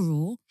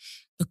epidural,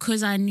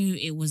 because I knew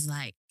it was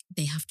like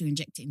they have to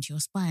inject it into your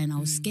spine, I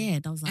was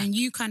scared. I was like... And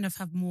you kind of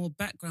have more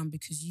background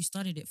because you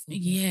studied it for...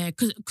 Yeah,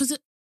 because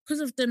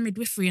of the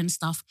midwifery and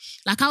stuff.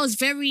 Like I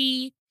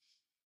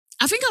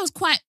think I was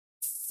quite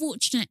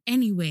fortunate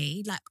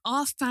anyway. Like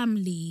our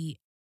family...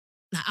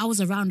 Like I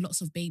was around lots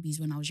of babies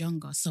when I was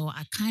younger, so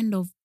I kind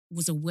of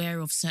was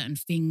aware of certain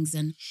things.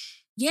 And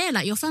yeah,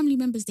 like your family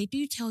members, they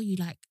do tell you,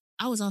 like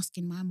I was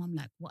asking my mum,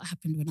 like what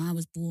happened when I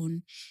was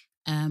born.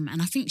 And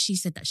I think she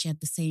said that she had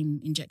the same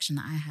injection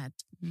that I had.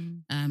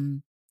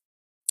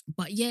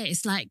 But yeah,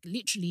 it's like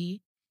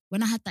literally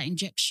when I had that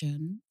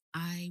injection,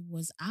 I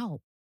was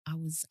out.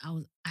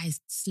 I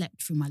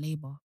slept through my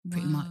labor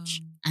pretty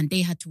much, and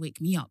they had to wake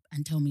me up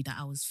and tell me that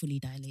I was fully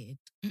dilated.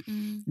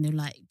 And they're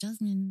like,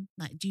 Jasmine,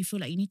 like, do you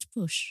feel like you need to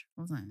push?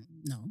 I was like,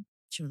 no.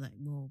 She was like,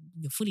 well,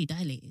 you're fully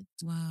dilated.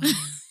 Wow,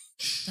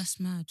 that's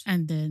mad.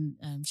 And then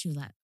she was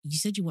like, you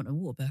said you want a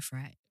water birth,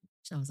 right?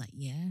 So I was like,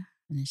 yeah.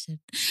 And then she said,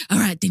 all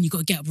right, then you got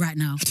to get up right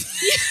now.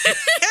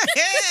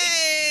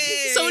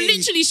 So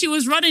literally, she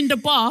was running the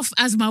bath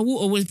as my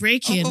water was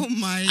breaking. Oh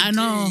my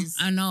days.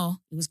 I know.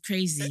 It was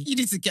crazy. You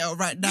need to get up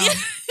right now.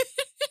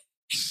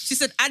 She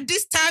said, at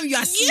this time you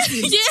are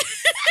sleeping.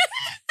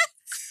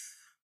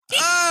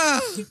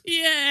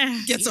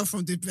 Yeah. Get up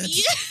from the bed.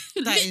 Yeah.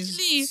 That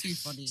literally, is too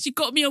funny. She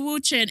got me a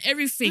wheelchair and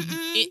everything.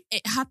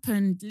 It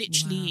happened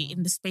literally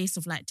in the space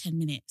of like 10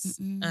 minutes.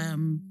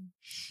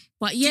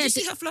 But yeah. Did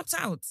you see her flopped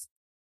out?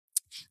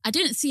 I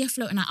didn't see her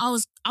floating out.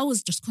 I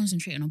was just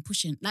concentrating on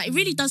pushing. Like it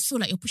really does feel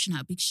like you're pushing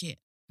out big shit.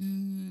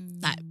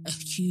 Like a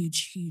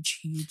huge, huge,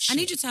 huge shit. I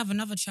need you to have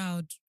another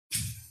child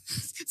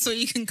so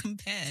you can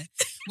compare.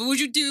 But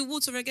would you do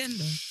water again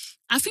though?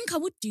 I think I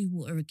would do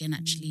water again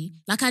actually.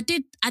 Like I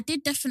did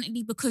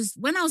definitely, because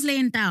when I was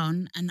laying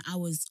down and I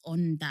was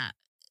on that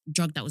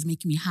drug that was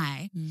making me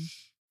high,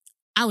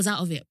 I was out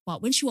of it.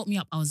 But when she woke me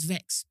up, I was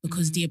vexed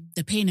because the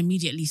pain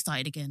immediately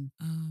started again.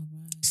 Oh,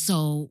 right.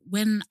 So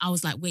when I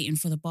was like waiting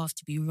for the bath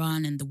to be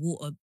run and the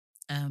water,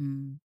 what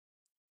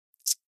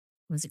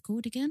was it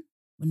called again?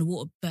 When the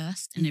water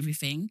burst and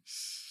everything,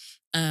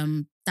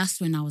 that's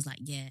when I was like,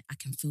 yeah, I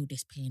can feel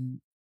this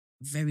pain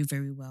very,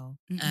 very well.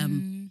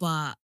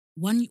 But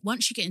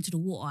once you get into the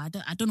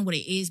water, I don't know what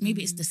it is.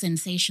 Maybe it's the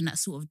sensation that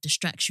sort of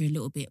distracts you a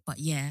little bit. But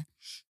yeah,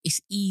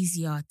 it's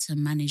easier to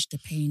manage the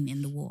pain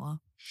in the water.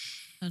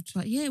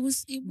 But yeah, it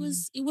was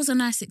a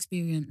nice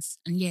experience.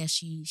 And yeah,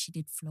 she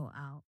did float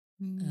out.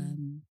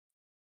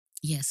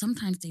 Yeah,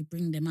 sometimes they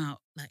bring them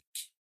out like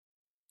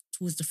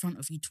towards the front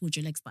of you, towards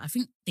your legs. But I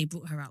think they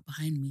brought her out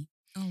behind me.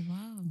 Oh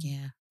wow.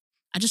 Yeah.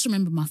 I just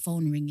remember my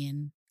phone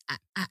ringing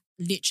at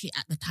literally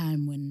at the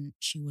time when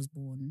she was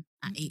born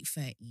at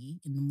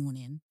 8:30 in the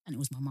morning, and it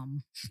was my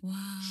mum.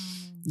 Wow.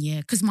 Yeah,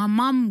 because my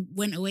mum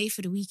went away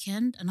for the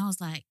weekend, and I was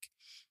like,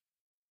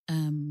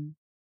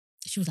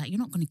 she was like, you're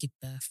not going to give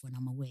birth when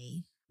I'm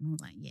away. And I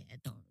was like, yeah,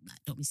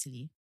 don't be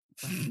silly.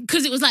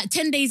 Because it was like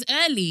 10 days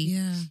early.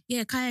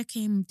 Yeah, Kaya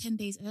came 10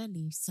 days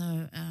early.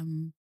 So,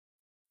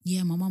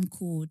 yeah, my mum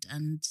called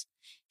and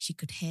she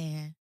could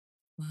hear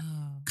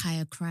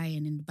Kaya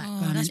crying in the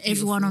background, and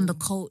everyone on the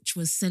coach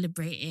was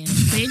celebrating.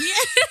 Saying,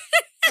 yeah.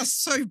 That's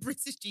so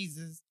British,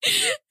 Jesus.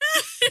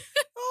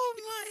 Oh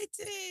my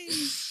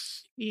days.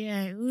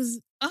 Yeah, it was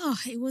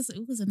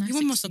a nice. Your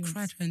mum must have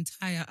cried her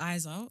entire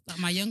eyes out. Like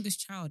my youngest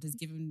child has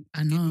given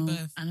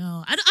birth. I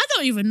know. I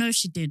don't even know if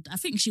she did. I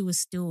think she was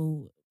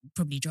still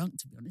probably drunk,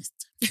 to be honest.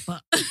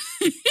 But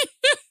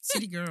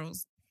silly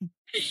girls.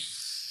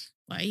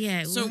 But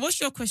yeah. So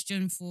what's your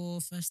question for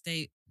first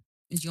date?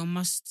 Is your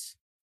must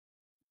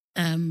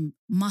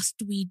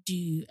we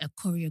do a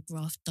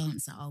choreographed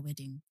dance at our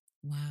wedding?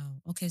 Wow.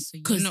 Okay, so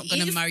you're not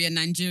going to marry a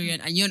Nigerian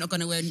and you're not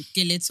going to wear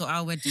gele to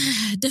our wedding.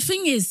 The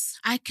thing is,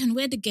 I can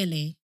wear the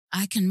gele,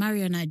 I can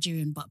marry a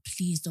Nigerian, but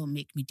please don't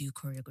make me do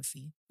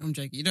choreography. I'm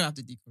joking. You don't have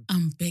to do choreography.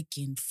 I'm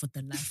begging for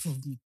the life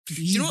of me, please.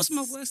 Do you know what's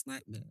my worst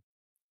nightmare?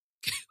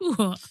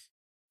 What?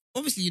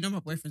 Obviously, you know my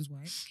boyfriend's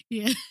white.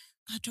 Yeah.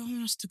 I don't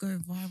want us to go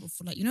viral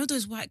for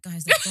those white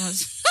guys that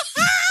dance.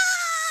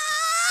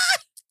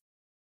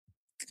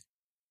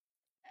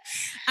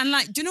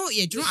 And do you know what?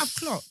 Yeah, do you know what I've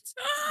clocked?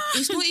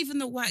 It's not even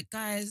the white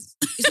guys.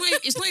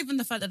 It's not even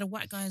the fact that the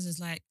white guys is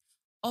like,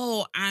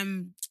 oh,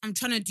 I'm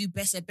trying to do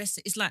better.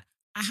 It's like,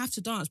 I have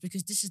to dance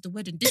because this is the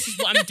wedding. This is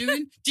what I'm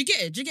doing. Do you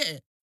get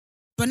it?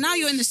 But now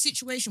you're in the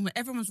situation where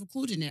everyone's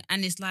recording it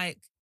and it's like,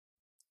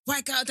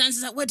 white girl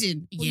dances at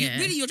wedding. Well,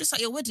 you're just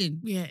at your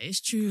wedding. Yeah,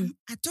 it's true.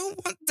 I don't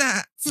want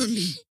that for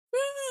me.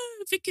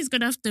 I think he's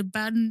gonna have to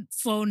ban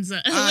phones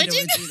at a I wedding. don't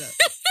want to do that.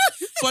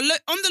 But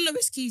look, on the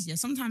lowest keys,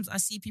 sometimes I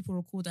see people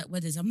record at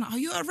weddings. I'm like, are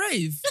you at a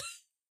rave?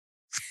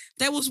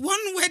 There was one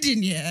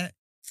wedding, There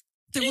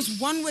was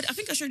one wedding. I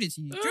think I showed it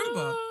to you. Do you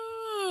remember?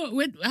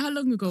 How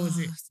long ago was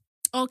it?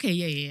 Okay,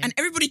 yeah. And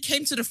everybody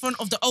came to the front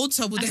of the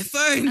altar with their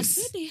phones. I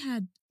swear they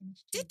had.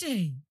 Did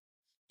they?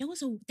 There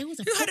was a. Who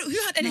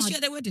had NSG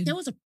at their wedding? There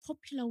was a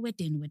popular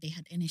wedding where they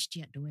had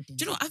NSG at the wedding.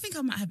 Do you know what? I think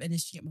I might have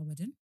NSG at my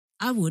wedding.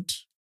 I would.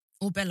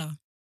 Or Bella.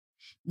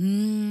 Yeah,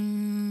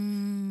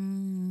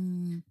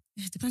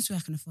 it depends who I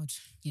can afford.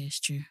 Yeah, it's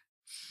true.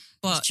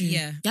 But it's true.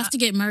 Yeah. You have to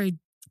get married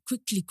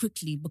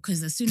quickly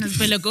because as soon as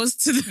Bella goes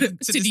to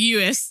the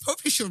US.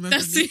 Hopefully she'll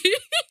remember me.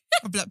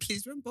 I'll be like,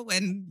 please remember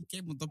when you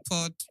came on the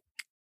pod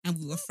and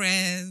we were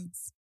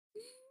friends.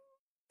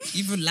 We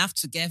even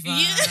laughed together.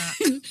 Yeah.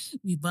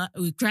 we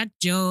cracked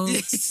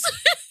jokes.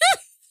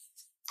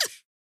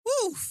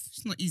 Woo!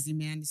 It's not easy,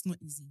 man. It's not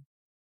easy.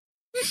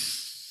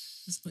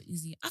 It's not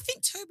easy. I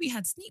think Toby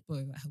had Sneak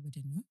Boy at her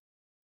wedding, no?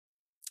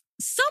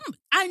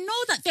 I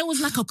know that there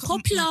was like a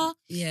popular.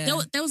 Yeah.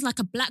 There was like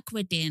a black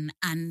wedding,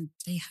 and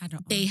they had.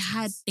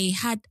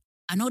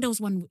 I know there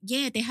was one.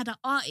 Yeah, they had an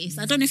artist.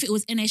 I don't know if it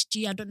was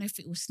NSG. I don't know if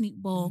it was Sneak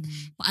Boy,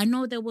 but I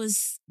know there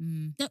was.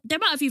 There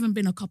might have even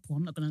been a couple.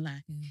 I'm not gonna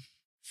lie. Yeah.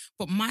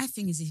 But my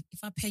thing is,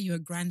 if I pay you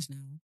 $1,000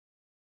 now,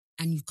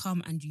 and you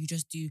come and you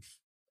just do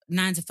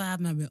 9 to 5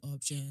 merit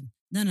option,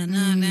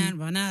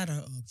 run out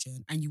of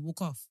option, and you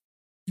walk off.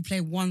 You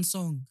play one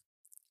song.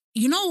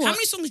 You know what? How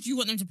many songs do you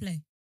want them to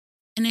play?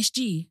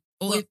 NSG.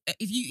 Or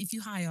if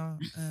you hire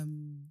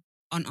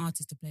an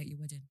artist to play at your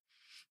wedding?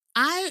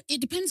 It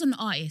depends on the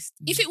artist.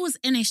 If it was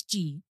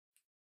NSG,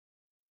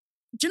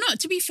 do you know?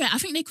 To be fair, I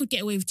think they could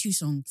get away with 2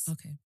 songs.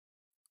 Okay.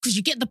 Because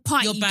you get the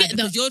part. You're bad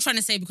because you're trying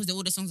to say because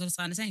all the songs are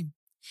the same.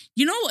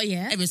 You know what?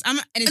 Yeah. Anyways, I'm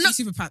an NSG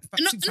super fan.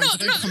 No.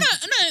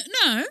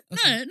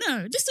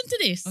 Listen to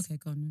this. Okay,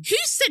 go on. Who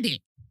said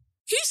it?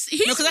 Who's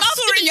no, because I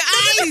saw it in your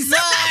eyes.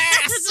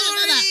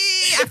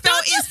 I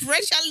felt it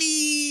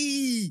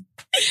especially.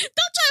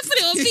 Don't try to put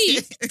it on me.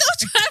 Don't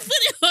try to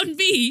put it on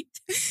me.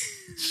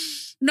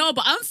 No,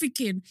 but I'm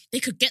thinking they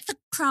could get the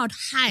crowd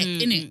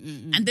hyped, innit?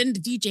 And then the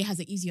DJ has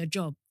an easier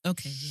job.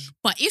 Okay, yeah.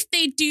 But if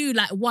they do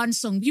like one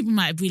song, people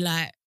might be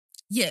like,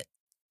 yeah,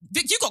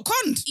 Vic, you got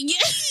conned. Yeah.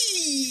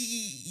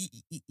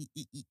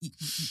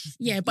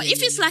 Yeah, but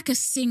if it's like a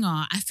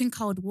singer, I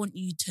think I would want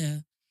you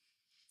to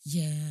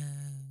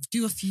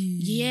do a few.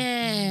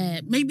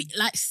 Yeah. Maybe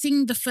like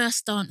sing the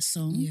first dance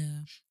song.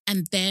 Yeah.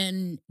 And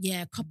then,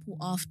 a couple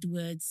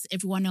afterwards,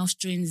 everyone else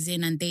joins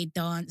in and they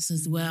dance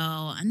as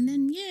well. And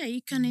then,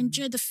 you can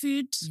enjoy the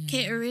food,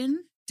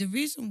 catering. The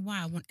reason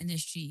why I want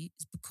NSG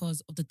is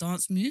because of the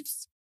dance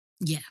moves.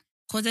 Yeah.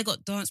 Because they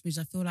got dance moves,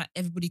 I feel like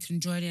everybody can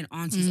join in,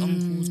 aunties,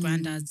 uncles,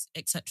 granddads,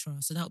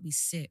 etc. So that would be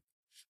sick.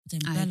 But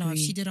then Bella, if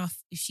she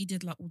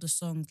did like all the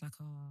songs, like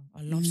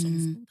our love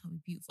songs, that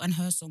would be beautiful. And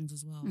her songs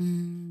as well.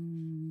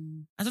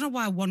 I don't know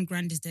why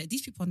 $1,000 is there.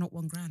 These people are not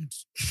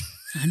 $1,000.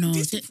 I know.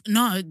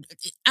 No,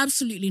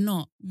 absolutely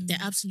not. They're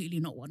absolutely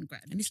not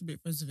 $1,000. And this will be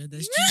friends with her.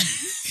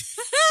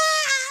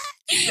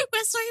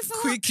 We're sorry for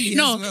quickly.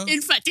 No, as well.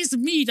 In fact, it's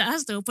me that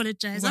has to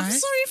apologize. Why? I'm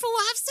sorry for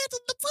what I've said on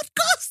the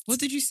podcast. What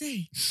did you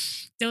say?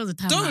 There was a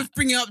time. Don't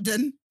bring it up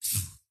then.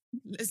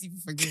 Let's even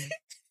forget.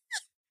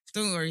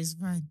 Don't worry, it's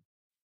fine.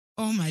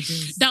 Oh my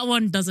days. That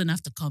one doesn't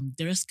have to come.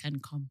 The rest can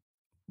come.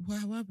 What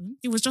happened?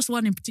 It was just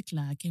one in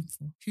particular I came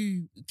for.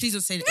 Who? Please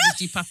don't say the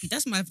NSG Papi.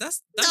 That's actually my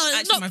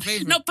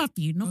favourite. Not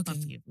Papi.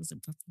 Papi. It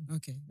wasn't Papi.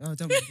 Okay. Oh,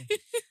 don't worry.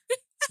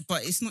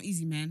 But it's not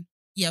easy, man.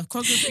 Yeah,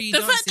 choreography.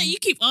 The fact that you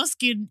keep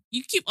asking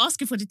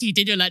for the tea,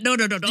 then you're like, no,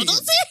 don't say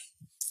it.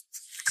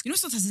 You know,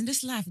 sometimes in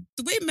this life,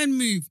 the way men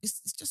move,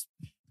 it's just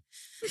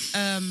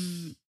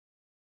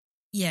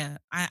yeah,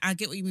 I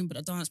get what you mean, but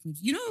the dance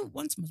moves. You know,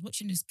 one time I was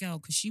watching this girl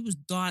because she was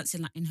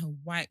dancing like in her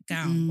white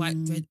gown,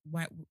 white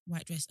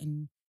dress,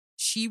 and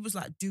she was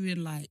like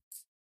doing like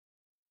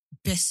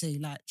Bessie,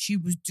 like she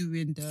was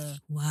doing the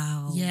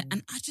wow. Yeah,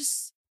 and I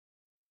just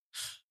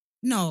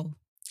no.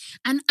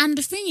 And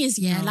the thing is,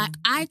 like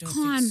I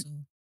can't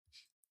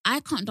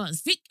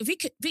dance. Vic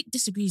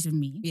disagrees with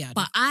me. Yeah,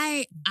 but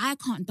I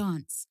can't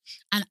dance,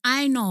 and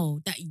I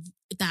know that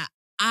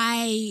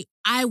I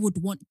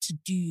would want to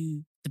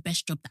do the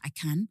best job that I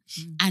can.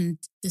 And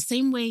the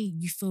same way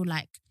you feel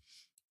like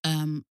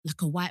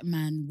a white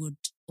man would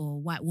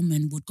or white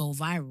woman would go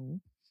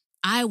viral,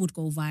 I would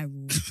go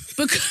viral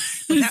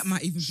because that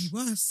might even be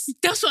worse.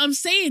 That's what I'm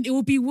saying. It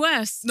will be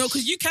worse. No,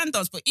 because you can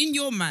dance, but in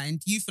your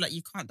mind, you feel like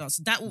you can't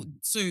dance.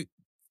 So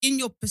in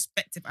your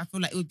perspective, I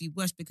feel like it would be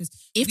worse because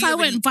if I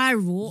went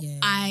viral,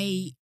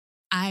 I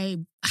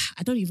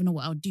don't even know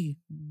what I would do.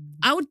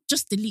 I would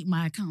just delete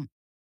my account.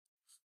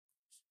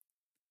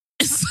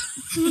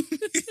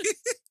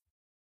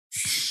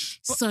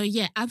 So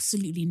yeah,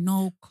 absolutely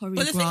no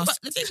choreographed. But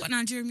the thing about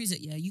Nigerian music,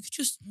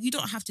 you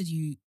don't have to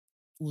do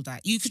all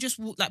that. You could just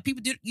walk, like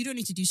people do. You don't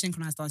need to do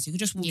synchronized dance. You could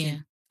just walk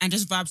in and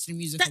just vibes to the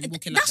music and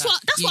walking like that's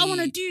that. what I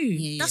want to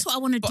do. That's what I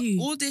want to do.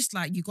 All this,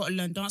 like, you got to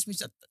learn dance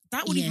music.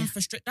 That would even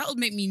frustrate. That would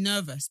make me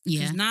nervous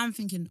because now I'm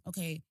thinking,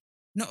 okay,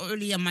 not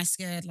only am I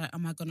scared, like,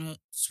 am I gonna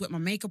sweat my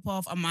makeup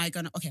off? Am I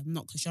gonna? Okay, I'm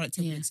not because Charlotte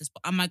Tilbury insists,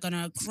 but am I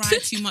gonna cry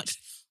too much?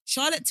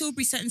 Charlotte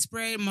Tilbury setting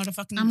spray,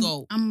 motherfucking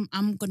go. I'm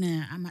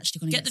actually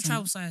gonna get the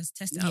travel size,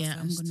 test it out first.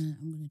 I'm gonna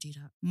do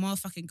that.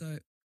 Motherfucking go.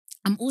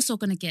 I'm also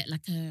gonna get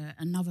like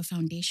another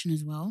foundation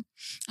as well.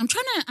 I'm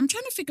trying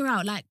to figure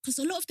out, like, because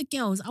a lot of the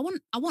girls, I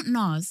want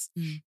NARS,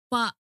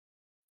 but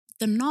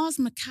the NARS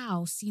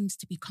Macau seems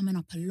to be coming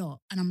up a lot,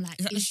 and I'm like,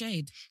 is that the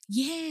shade?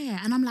 Yeah,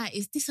 and I'm like,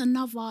 is this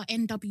another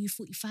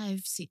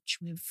NW45 sitch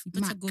with?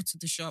 You better go to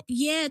the shop.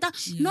 Yeah,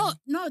 no,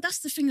 that's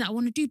the thing that I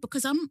want to do,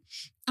 because I'm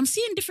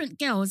seeing different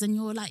girls and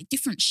you're like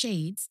different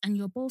shades, and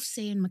you're both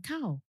saying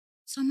Macau,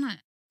 so I'm like,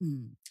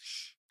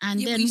 And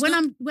then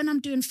when I'm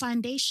doing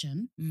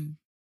foundation,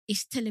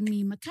 it's telling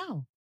me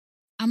Macau.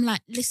 I'm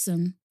like,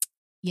 listen,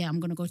 yeah, I'm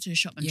gonna go to the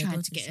shop and try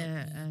to get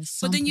a sample.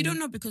 But then you don't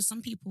know, because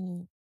some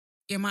people,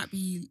 it might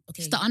be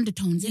okay. It's the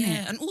undertones, isn't it?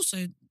 Yeah, and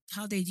also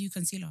how they do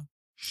concealer.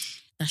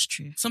 That's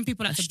true. Some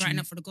people like to brighten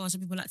up for the girls.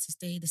 Some people like to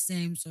stay the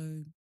same.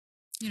 So,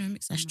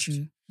 mix. That's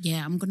true.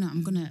 Yeah, I'm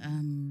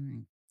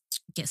gonna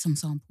get some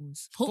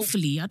samples.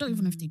 Hopefully, I don't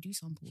even know if they do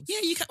samples. Yeah,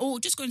 you can. Or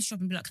just go in the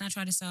shop and be like, "Can I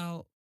try this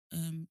out?"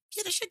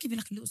 Yeah, they should give you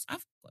like a little.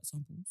 I've got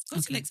samples.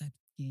 Go to Lakeside.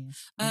 Yeah.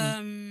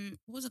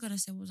 What was I gonna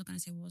say?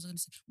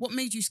 What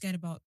made you scared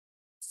about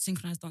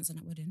synchronized dancing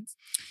at weddings?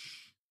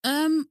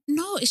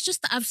 No, it's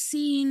just that I've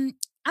seen.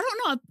 I don't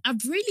know.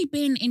 I've really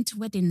been into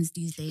weddings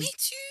these days. Me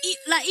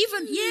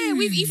too.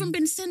 We've even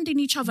been sending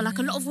each other like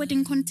a lot of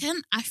wedding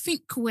content. I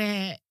think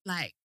we're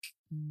like.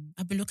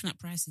 I've been looking at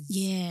prices.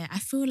 Yeah, I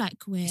feel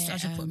like we're. It's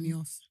actually putting me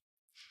off.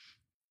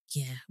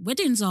 Yeah,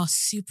 weddings are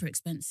super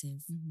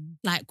expensive.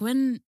 Like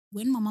when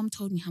my mum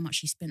told me how much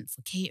she spent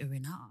for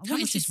catering, I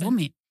wanted to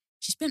vomit.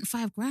 She spent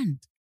 $5,000.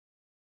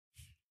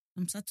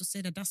 I'm sad to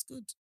say that's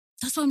good.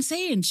 That's what I'm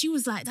saying. She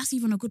was like, "That's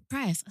even a good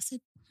price." I said,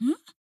 "Huh?"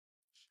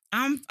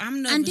 I'm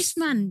nervous. And this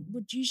man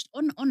would usually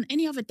on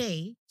any other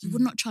day, he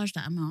would not charge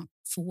that amount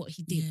for what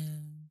he did.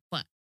 Yeah.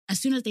 But as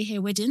soon as they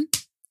hear wedding,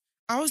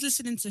 I was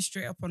listening to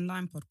Straight Up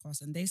Online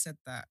podcast, and they said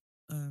that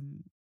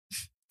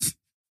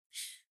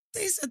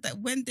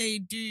when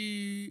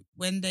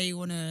they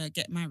want to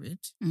get married,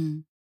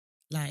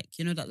 like,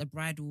 that the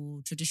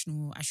bridal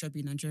traditional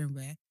Asoebi Nigerian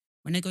wear,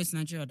 when they go to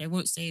Nigeria, they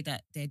won't say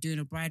that they're doing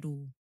a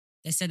bridal.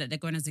 They say that they're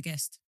going as a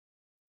guest.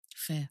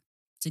 Fair.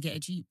 To get a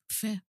Jeep.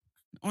 Fair.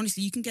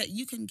 Honestly, you can get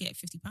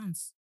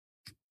 £50.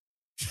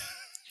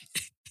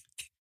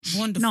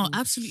 Wonderful. No,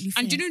 absolutely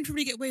fair. And you don't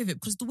really get away with it,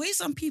 because the way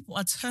some people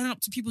are turning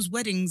up to people's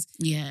weddings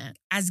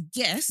as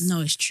guests.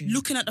 No, it's true.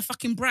 Looking at the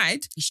fucking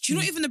bride. It's true.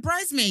 You're not even the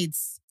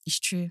bridesmaids. It's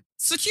true.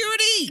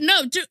 Security.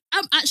 No,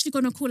 I'm actually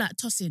going to call out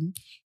Tosin.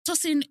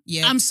 Tosin,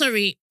 I'm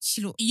sorry.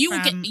 You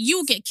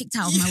will get kicked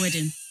out of my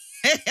wedding.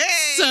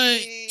 So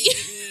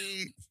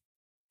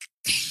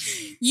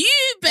you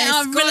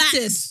better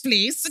relax,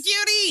 please.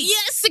 Security.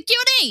 Yes,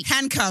 security.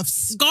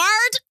 Handcuffs.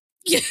 Guard.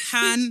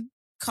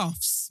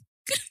 Handcuffs.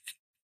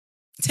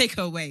 Take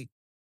her away.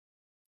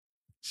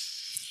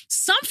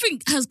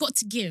 Something has got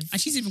to give.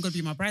 And she's even going to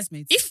be my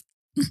bridesmaid.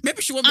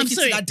 Maybe she won't make it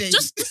to that day.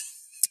 Just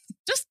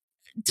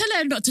tell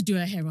her not to do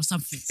her hair or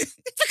something.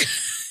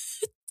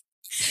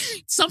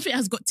 Something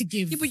has got to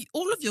give. Yeah, but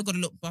all of you are going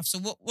to look buff. So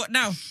what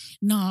now?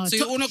 No. So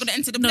you're all not going to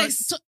enter the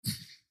place?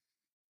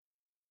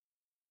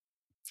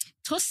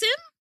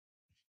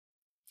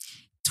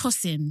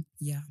 Tosin.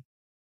 Yeah.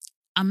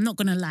 I'm not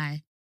going to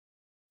lie.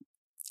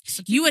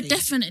 Security. You were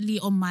definitely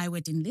on my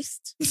wedding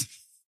list.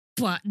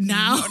 But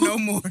now... No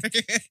more.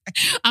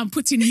 I'm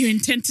putting you in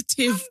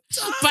tentative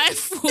by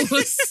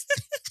force.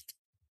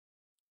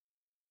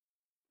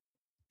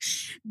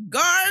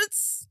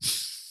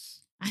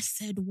 Guards. I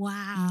said,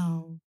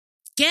 wow.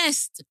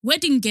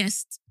 Wedding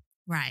guest.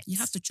 Right. You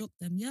have to choke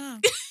them, yeah.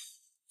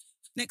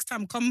 Next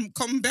time, come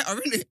better,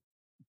 innit?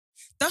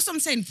 That's what I'm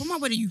saying. For my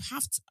wedding, you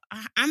have to...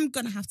 I'm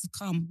going to have to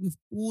come with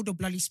all the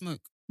bloody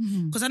smoke.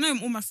 Because I know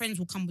all my friends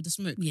will come with the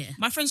smoke. Yeah.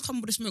 My friends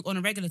come with the smoke on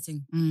a regular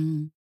thing.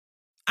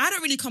 I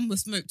don't really come with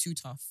smoke too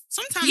tough.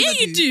 Sometimes I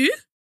do. You do.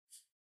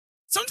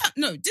 Sometimes,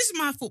 no, this is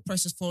my thought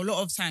process for a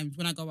lot of times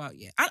when I go out,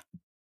 yeah. I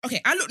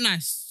look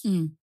nice.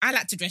 I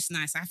like to dress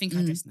nice. I think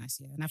I dress nice,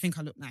 yeah. And I think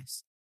I look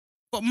nice.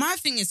 But my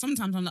thing is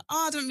sometimes I'm like,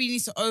 I don't really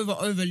need to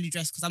overly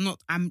dress because I'm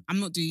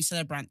not doing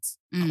celebrant.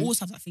 I always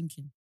have that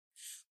thinking.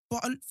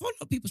 But for a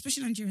lot of people,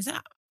 especially Nigerians,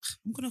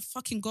 I'm going to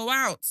fucking go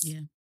out.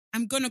 Yeah.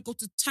 I'm going to go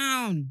to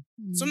town.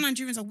 Some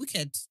Nigerians are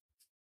wicked.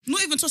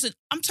 Not even tossing.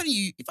 I'm telling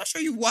you, if I show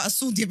you what I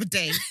saw the other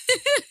day,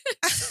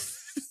 I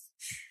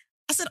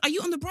said, are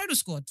you on the bridal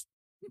squad?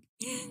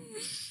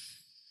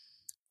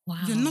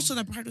 Wow. You're not on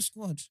the bridal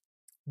squad.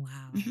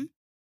 Wow.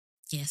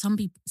 Yeah, some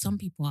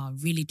people are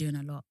really doing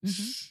a lot.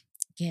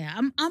 Yeah,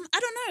 I don't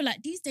know.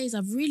 Like these days,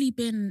 I've really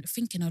been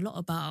thinking a lot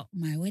about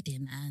my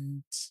wedding,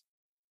 and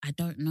I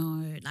don't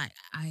know. Like,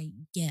 I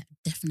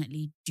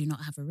definitely do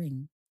not have a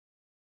ring.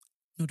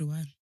 Nor do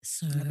I.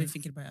 So I've been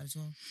thinking about it as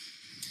well.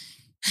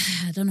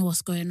 I don't know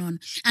what's going on.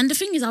 And the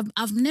thing is,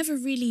 I've never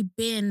really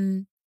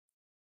been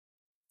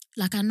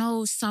like, I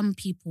know some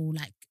people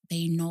like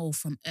they know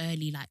from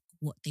early like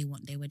what they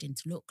want their wedding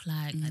to look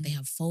like. Like they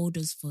have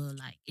folders for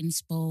like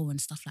inspo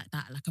and stuff like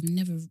that. Like I've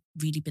never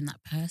really been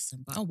that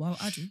person. But oh wow,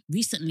 I do.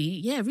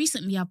 Recently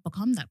I've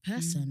become that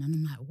person, and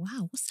I'm like,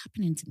 wow, what's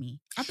happening to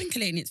me? I've been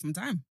collating it from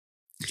time.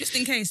 Just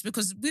in case,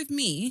 because with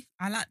me,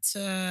 I like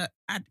to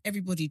add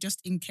everybody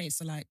just in case.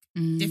 So like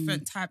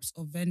different types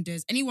of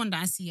vendors. Anyone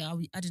that I see, I'll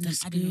be adding them.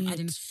 I've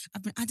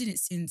been adding it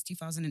since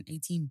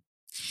 2018.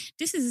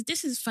 This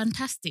is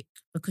fantastic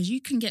because you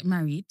can get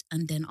married,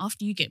 and then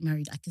after you get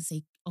married, I can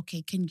say,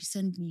 okay, can you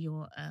send me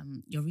your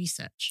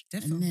research?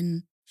 Definitely. And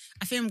then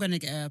I think I'm gonna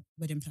get a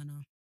wedding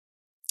planner.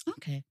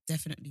 Okay,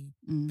 definitely,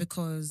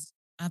 because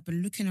I've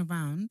been looking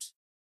around,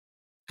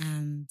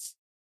 and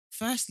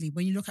firstly,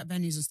 when you look at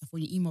venues and stuff,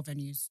 when you email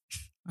venues,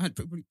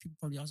 people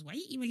probably ask, why are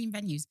you emailing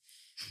venues?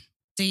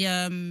 They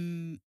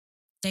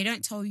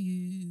don't tell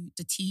you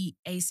the tea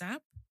ASAP.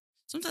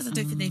 Sometimes I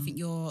don't think they think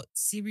you're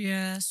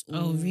serious. Or,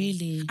 oh,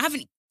 really?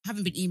 I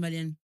haven't been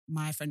emailing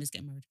my friend is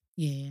getting married.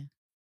 Yeah.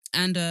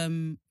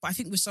 And but I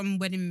think with some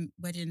wedding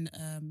what do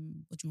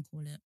you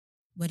call it?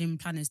 Wedding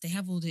planners, they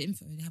have all the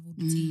info, they have all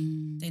the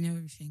tea, they know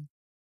everything.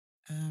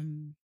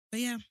 But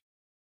yeah.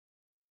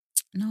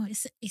 No,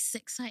 it's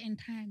exciting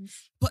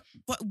times. But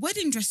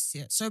wedding dresses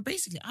here. So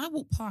basically, I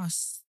walk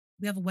past.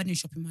 We have a wedding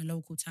shop in my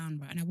local town,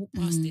 right? And I walk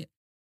past it,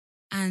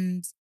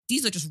 and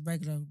these are just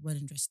regular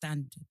wedding dress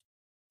standard.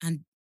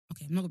 And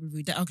okay, I'm not gonna be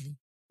rude. They're ugly.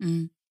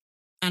 And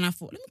I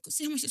thought, let me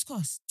see how much this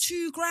costs.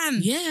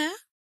 $2,000. Yeah,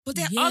 but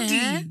they're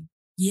ugly.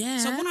 Yeah.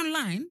 So I went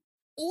online.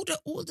 All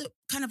the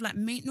kind of like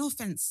no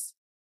offense.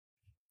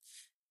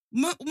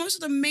 Most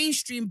of the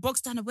mainstream box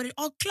standard wedding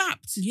are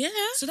clapped. Yeah.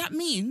 So that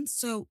means,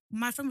 so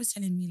my friend was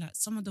telling me like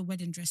some of the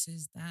wedding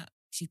dresses that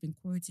she's been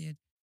quoted,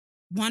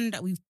 one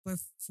that we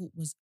both thought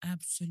was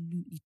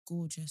absolutely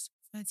gorgeous,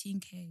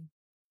 13K.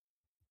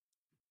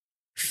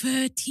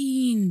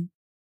 13,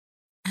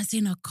 as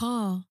in a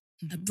car,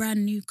 a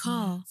brand new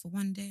car for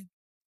one day.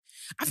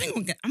 I think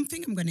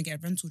I'm gonna get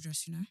a rental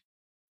dress. You know,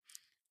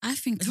 I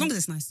think as long as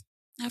it's nice.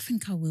 I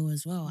think I will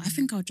as well. I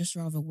think I'll just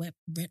rather rent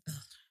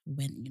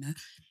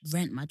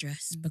my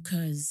dress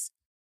because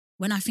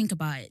when I think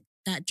about it,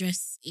 that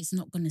dress is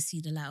not going to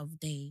see the light of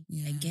day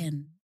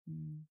again.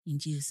 In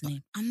Jesus'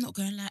 name. I'm not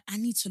going to lie. I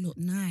need to look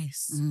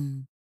nice.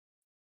 And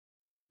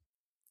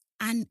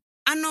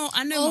I know.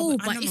 Oh,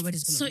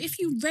 if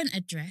you rent a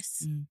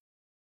dress,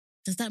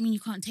 does that mean you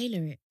can't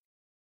tailor it?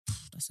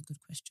 That's a good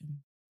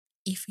question.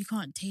 If you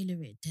can't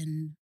tailor it,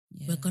 then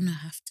we're going to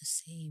have to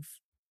save.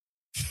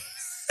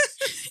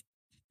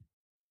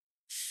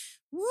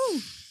 Woo!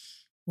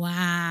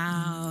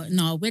 Wow.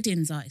 No,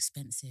 weddings are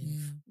expensive.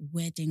 Yeah.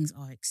 Weddings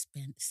are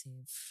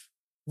expensive.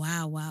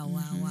 Wow.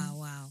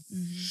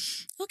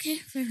 Okay,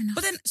 fair enough.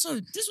 But then, so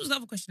this was the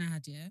other question I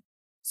had, yeah?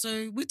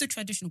 So with the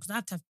traditional, because I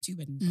have to have 2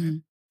 weddings,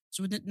 right?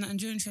 So with the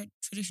Nigerian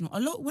traditional,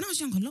 when I was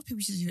younger, a lot of people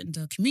used to do it in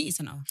the community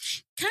centre.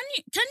 Can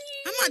you?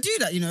 I might do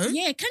that, you know?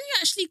 Yeah, can you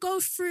actually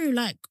go through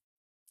like...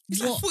 It's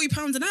like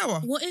 £40 an hour.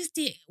 What is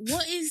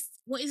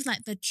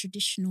like the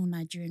traditional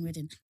Nigerian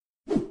wedding?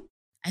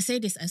 I say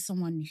this as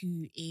someone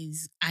who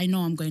is... I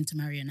know I'm going to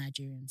marry a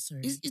Nigerian,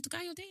 sorry. Is the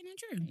guy you're dating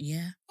Nigerian?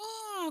 Yeah.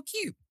 Oh,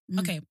 cute.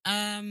 Okay.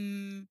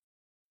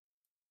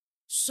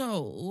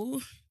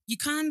 So, you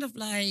kind of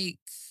like...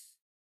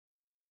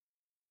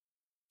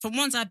 From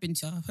ones I've been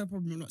to, I hope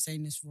I'm not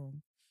saying this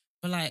wrong,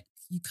 but like,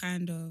 you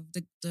kind of...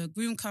 The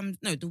groom comes...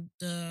 No, the...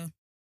 I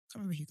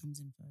can't remember who comes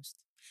in first.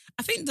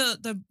 I think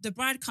the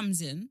bride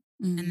comes in,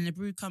 and then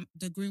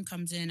the groom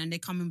comes in, and they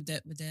come in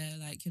with their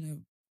like, you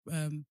know...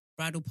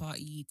 bridal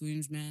party,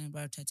 groomsmen,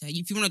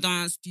 if you want to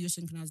dance, do your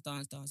synchronized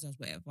dance,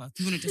 whatever. If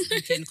you want to just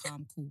look in,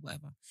 calm, cool,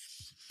 whatever.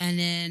 And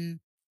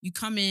then you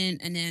come in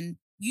and then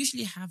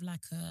usually have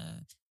like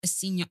a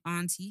senior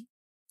auntie.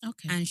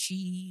 Okay. And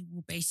she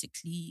will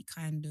basically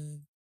kind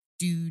of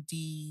do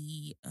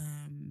the,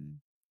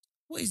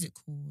 what is it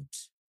called?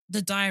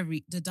 The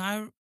diary,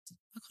 how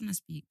can I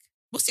speak?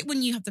 What's it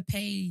when you have to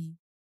pay?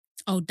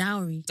 Oh,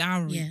 dowry.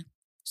 Dowry. Yeah.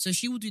 So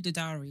she will do the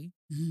dowry,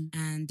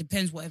 and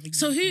depends whatever.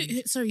 So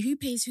who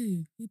pays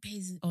who? Who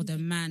pays? Oh, the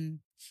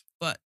man.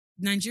 But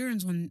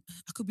Nigerians,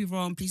 I could be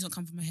wrong. Please don't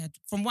come from my head.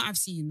 From what I've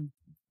seen,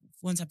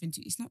 ones I've been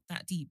to, it's not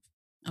that deep.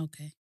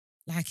 Okay.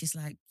 Like it's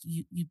like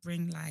you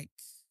bring like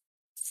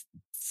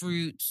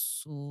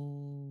fruits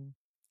or.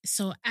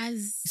 So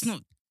it's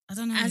not. I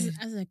don't know.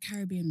 As a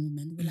Caribbean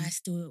woman, will he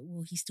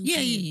still? Yeah.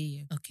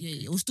 Okay.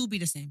 Yeah, it will still be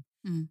the same.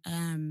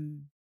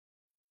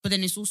 But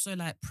then it's also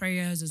like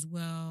prayers as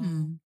well.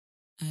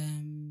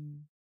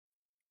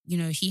 You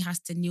know, he has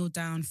to kneel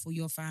down for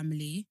your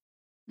family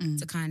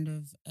to kind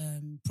of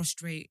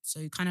prostrate.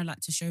 So kind of like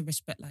to show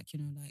respect, like, you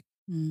know, like,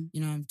 you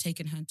know, I'm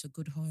taking her to a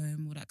good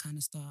home, all that kind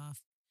of stuff.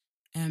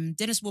 Then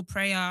it's more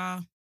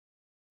prayer.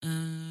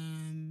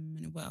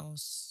 And what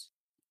else?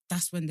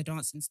 That's when the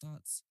dancing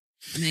starts.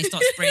 And then they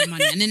start spraying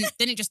money. And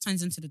then it just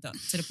turns into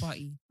the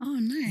party. Oh,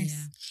 nice.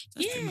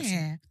 Yeah.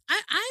 Yeah.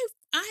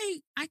 I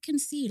I can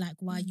see like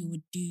why you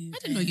would do. I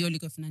didn't know you only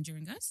go for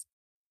Nigerian guys.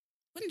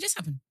 When did this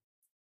happen?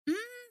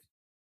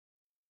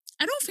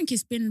 I don't think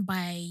it's been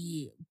by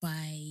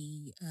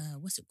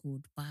what's it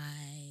called? By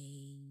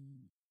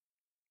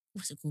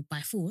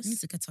force. We need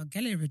to get our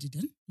gele ready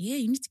then. Yeah,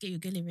 you need to get your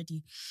gele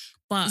ready.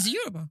 But is it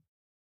Yoruba?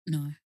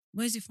 No.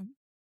 Where is it from?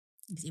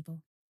 It's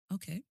Igbo.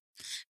 Okay.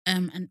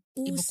 And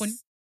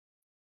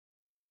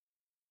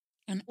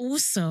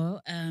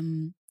also,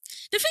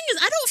 the thing is,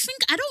 I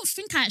don't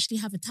think I actually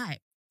have a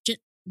type.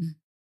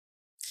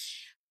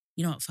 You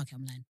know what? Fuck it,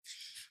 I'm lying.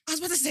 I was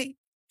about to say.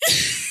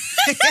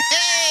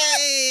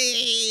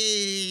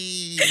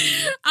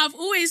 I've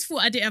always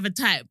thought I didn't have a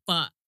type,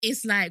 but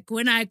it's like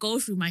when I go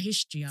through my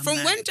history,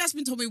 when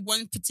Jasmine told me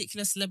one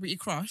particular celebrity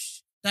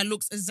crush that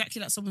looks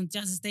exactly like someone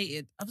Jazz has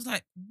dated, I was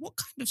like, what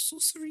kind of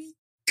sorcery?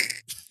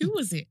 Who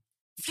was it?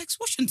 Flex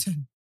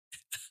Washington.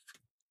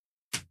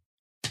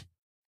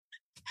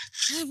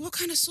 What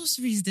kind of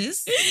sorcery is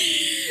this?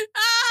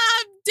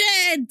 I'm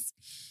dead.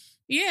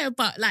 Yeah,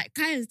 but like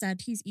Kaya's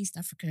dad, he's East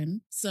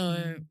African.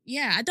 So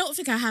yeah, I don't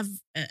think I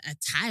have a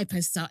type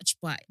as such,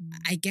 but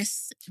I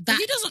guess that... But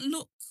he doesn't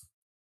look...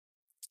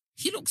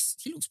 He looks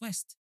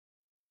West.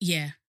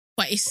 Yeah,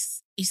 but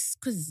it's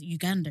because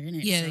Uganda, isn't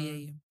it? Yeah.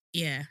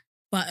 Yeah.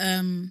 But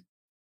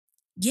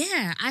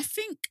yeah, I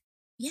think,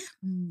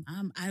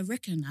 I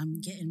reckon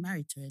I'm getting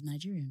married to a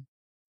Nigerian.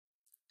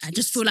 I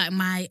just feel like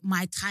my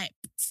type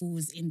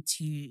falls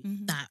into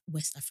that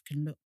West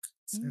African look.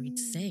 Sorry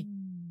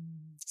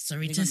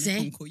to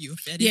say. Call you a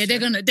yeah, they're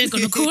gonna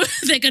call.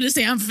 They're gonna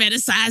say I'm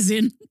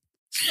fetishizing.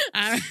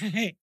 All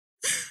right.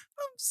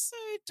 I'm so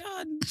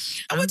done.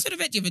 I went to the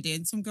vet the other day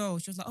and some girl,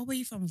 she was like, "Oh, where are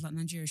you from?" I was like,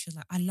 "Nigeria." She was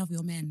like, "I love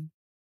your men."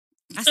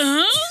 I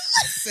said,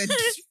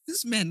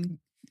 "These men,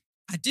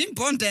 I didn't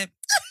born them.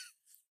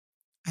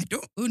 I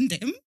don't own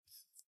them."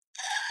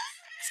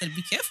 I said,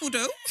 "Be careful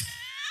though.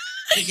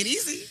 Take it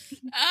easy."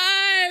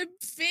 I'm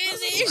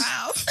finished.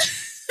 Wow.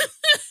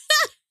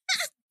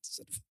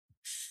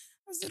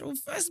 I said, "Oh,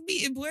 first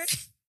meeting, boy."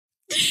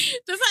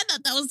 The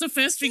fact that was the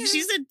first thing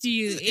she said to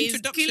you is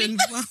introduction.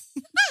 Wow.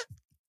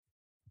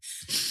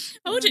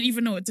 I wouldn't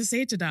even know what to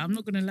say to that. I'm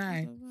not gonna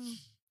lie.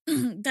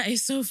 That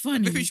is so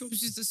funny. Maybe she was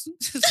just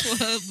for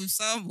her with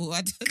sample.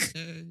 I don't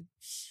know.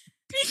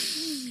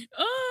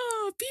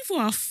 Oh, people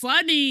are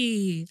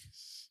funny.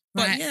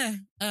 But right. Yeah.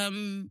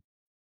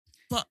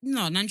 But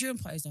no, Nigerian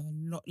parties are a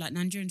lot, like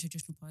Nigerian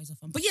traditional parties are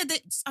fun. But yeah,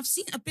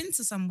 I've been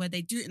to some where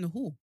they do it in the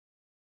hall.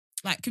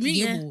 Like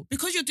community hall.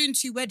 Because you're doing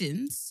 2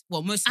 weddings.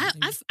 Well, most of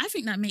them. I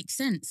think that makes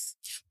sense.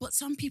 But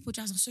some people,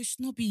 Jazz, are so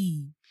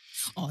snobby.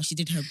 Oh, she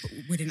did her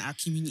wedding at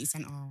a community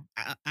centre,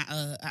 at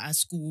a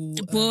school.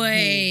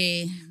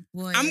 Boy.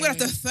 I'm going to have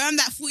to firm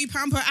that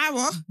 £40 per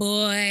hour.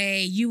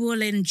 Boy, you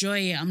will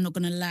enjoy it. I'm not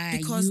going to lie.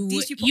 Because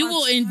these people you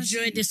will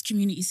enjoy this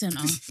community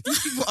centre.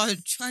 These people are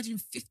charging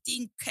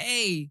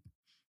 15k.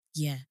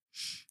 Yeah.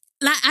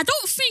 Like, I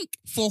don't think...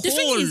 For the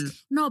hall. Thing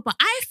is, no, but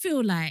I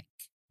feel like,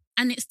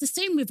 and it's the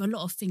same with a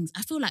lot of things,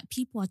 I feel like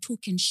people are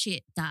talking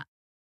shit that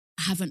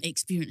haven't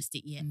experienced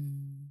it yet.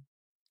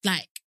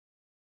 Like,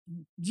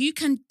 you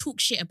can talk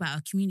shit about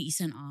a community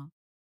centre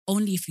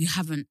only if you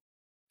haven't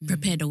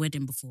prepared a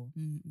wedding before.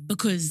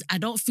 Because I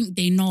don't think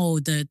they know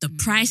the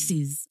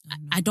prices.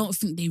 I don't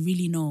think they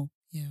really know.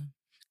 Yeah.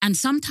 And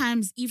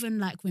sometimes even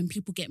like when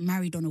people get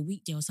married on a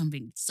weekday or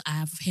something,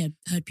 I've heard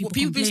people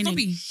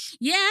complaining.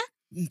 Yeah.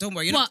 Don't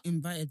worry, you're not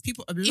invited.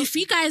 People are if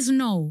you guys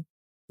know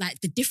like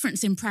the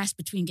difference in price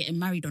between getting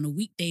married on a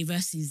weekday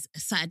versus a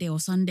Saturday or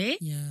Sunday,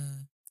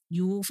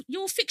 you'll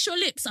fix your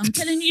lips. I'm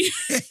telling you.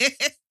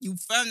 You'll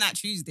firm that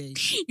Tuesday.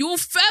 You'll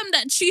firm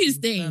that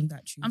Tuesday.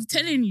 I'm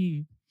telling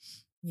you.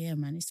 Yeah,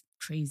 man, it's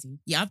crazy.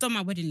 Yeah, I've done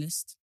my wedding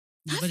list.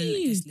 Have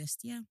you?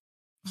 List, yeah.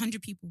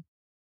 100 people.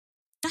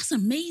 That's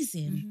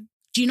amazing.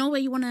 Do you know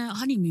where you want a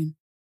honeymoon?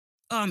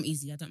 Oh, I'm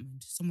easy. I don't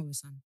mind. Somewhere with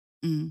sun.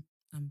 I'm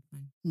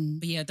fine.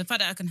 But yeah, the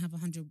fact that I can have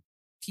 100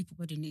 people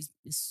wedding is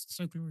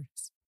so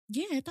glorious.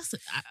 Yeah,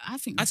 I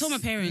think I told my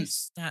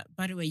parents that,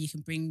 by the way, you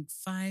can bring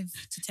 5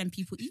 to 10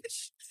 people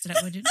each to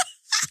that wedding.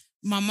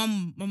 My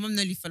mum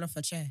nearly fell off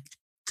her chair.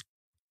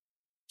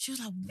 She was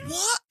like,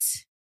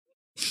 "What?"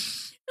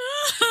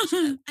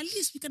 At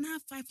least we can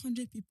have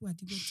 500 people at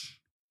the wedding.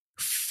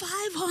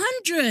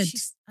 500?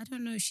 I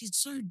don't know. She's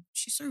so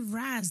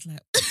razzed.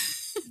 Like,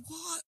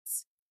 what?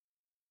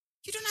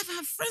 You don't ever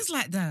have friends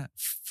like that.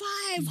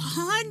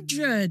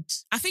 500.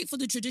 I think for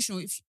the traditional,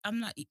 if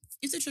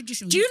the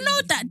traditional. Do you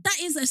know that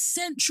is a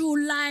central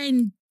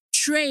line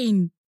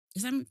train?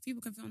 Is that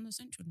people can fit on the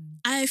central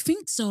line? I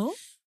think so.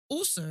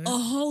 Also, a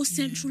whole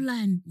central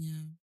line.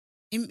 Yeah.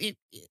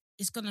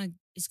 It's gonna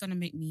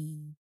make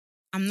me.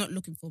 I'm not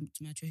looking forward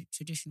to my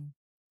traditional.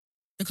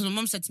 Because my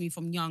mum said to me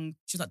from young,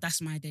 she was like,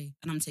 "That's my day,"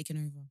 and I'm taking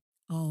over.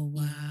 Oh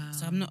wow! Yeah,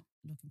 so I'm not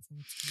looking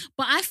forward to it.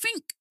 But I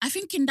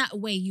think in that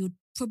way you'd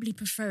probably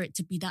prefer it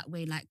to be that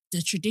way, like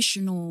the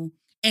traditional.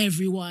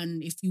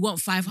 Everyone, if you want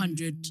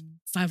 500,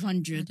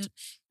 500,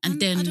 and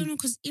then I don't know,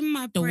 because in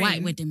my brain, the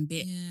white wedding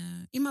bit.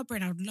 Yeah, in my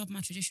brain, I would love my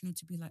traditional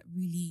to be like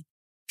really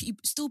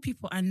still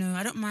people I know.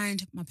 I don't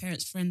mind my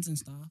parents' friends and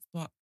stuff,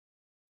 but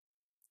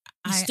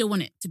You still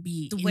want it to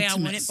be the way I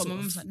want it, but sort my of.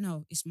 mum's like,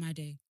 no, it's my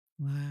day.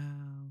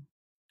 Wow.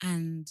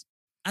 And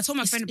I told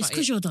my friend about It's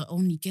because you're the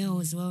only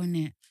girl as well, isn't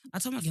it? I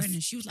told my friend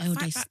and she was like,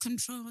 fight back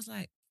control. I was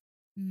like,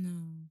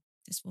 no,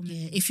 this woman.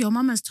 Yeah, if your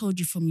mum has told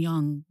you from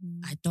young,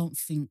 I don't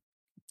think.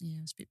 Yeah,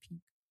 it's a bit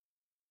peak.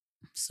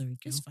 Sorry, girl.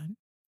 It's fine.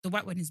 The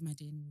white wedding is my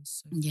day anyway.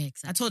 So. Yeah,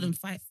 exactly. I told them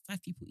five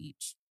people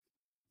each.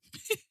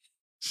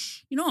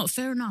 You know what?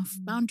 Fair enough.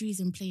 Boundaries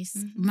in place.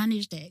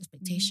 Manage their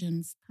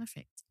expectations.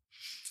 Perfect.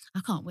 I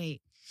can't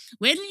wait.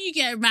 When you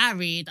get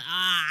married,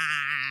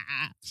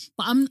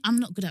 but I'm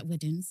not good at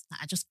weddings.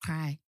 Like, I just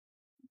cry.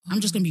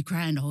 I'm just gonna be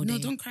crying the whole day. No,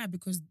 don't cry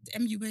because the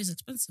MUA is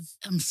expensive.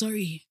 I'm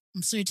sorry.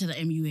 I'm sorry to the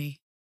MUA.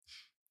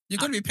 You're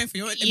gonna be paying for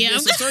your own MUA,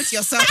 so sorry to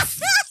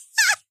yourself.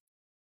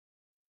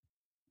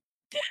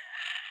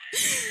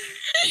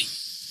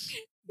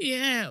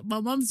 Yeah,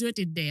 my mom's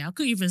wedding day. I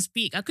couldn't even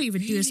speak. I couldn't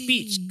even do a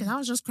speech because I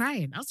was just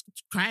crying. I was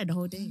crying the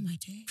whole day. Oh my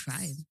days.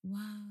 Crying.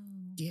 Wow.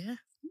 Yeah.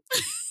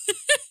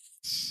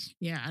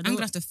 Yeah, I'm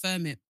gonna have to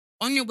firm it.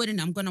 On your wedding,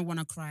 I'm gonna want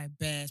to cry,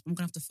 bears. I'm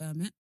gonna have to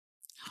firm it.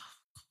 Oh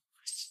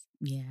gosh.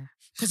 Yeah.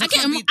 Because I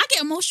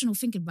get emotional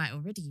thinking about it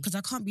already. Because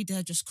I can't be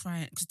there just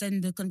crying. Because then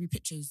there's gonna be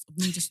pictures of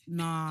me just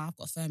I've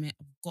got to firm it.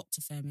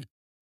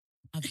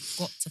 I've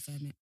got to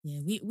firm it.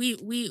 Yeah,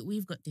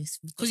 we've got this.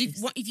 Because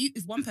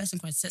if one person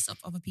cries, it sets up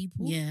other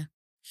people. Yeah.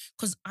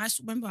 Because I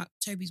remember at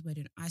Toby's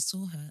wedding, I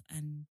saw her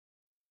and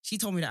she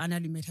told me that I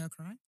nearly made her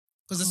cry.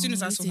 Because as soon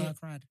as I saw her, I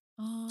cried.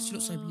 Oh. She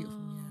looked so beautiful.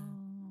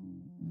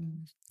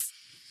 Yeah.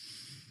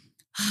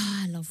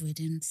 I love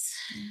weddings.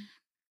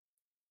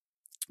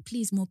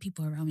 Please, more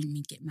people around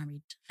me get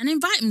married and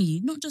invite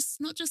me. Not just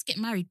get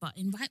married, but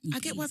invite me. I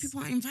get why people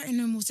aren't inviting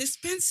no more. It's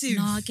expensive.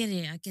 No, I get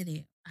it.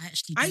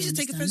 I used to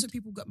take offense when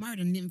people got married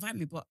and didn't invite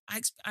me, but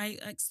I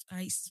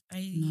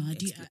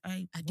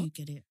do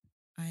get it.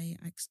 I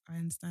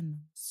understand now.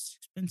 It's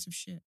expensive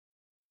shit.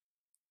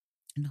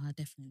 No, I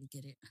definitely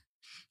get it.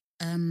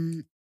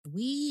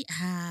 We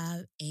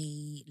have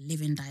a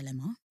living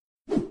dilemma.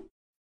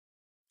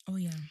 Oh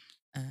yeah.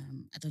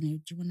 I don't know.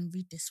 Do you want to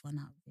read this one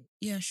out?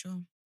 Yeah,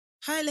 sure.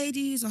 Hi,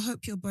 ladies. I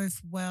hope you're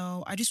both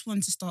well. I just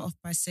wanted to start off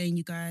by saying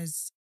you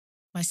guys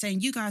and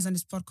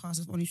this podcast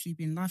has honestly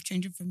been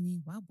life-changing for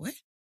me. Wow, boy.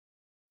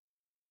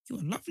 You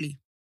are lovely.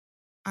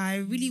 I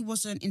really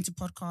wasn't into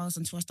podcasts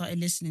until I started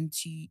listening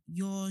to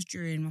yours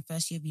during my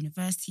first year of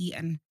university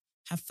and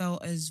have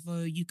felt as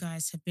though you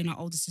guys have been our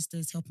older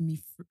sisters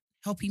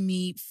helping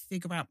me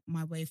figure out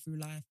my way through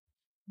life.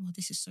 Oh,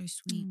 this is so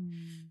sweet.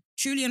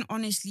 Truly and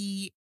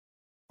honestly,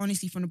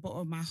 from the bottom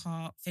of my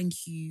heart,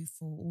 thank you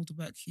for all the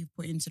work you've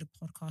put into the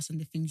podcast and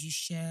the things you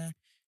share.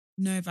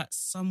 Know that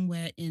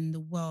somewhere in the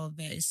world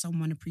there is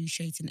someone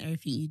appreciating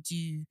everything you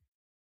do.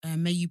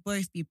 May you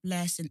both be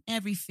blessed in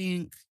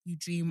everything you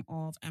dream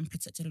of and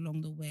protected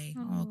along the way.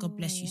 Oh, God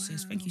bless you,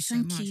 sis. Thank you so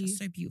much. That's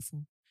so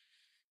beautiful.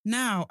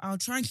 Now, I'll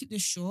try and keep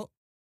this short.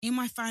 In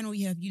my final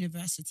year of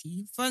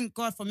university, thank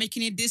God for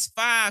making it this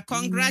far.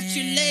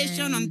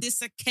 Congratulations on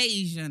this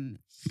occasion.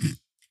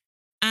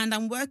 And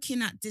I'm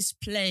working at this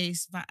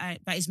place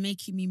that is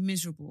making me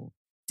miserable.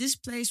 This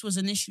place was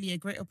initially a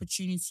great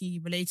opportunity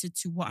related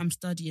to what I'm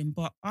studying,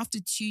 but after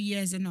 2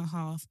 years and a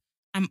half,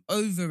 I'm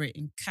over it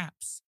in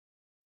caps.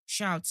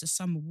 Shout out to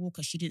Summer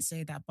Walker. She didn't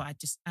say that, but I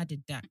just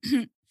added that.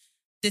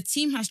 The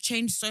team has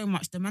changed so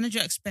much. The manager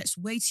expects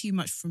way too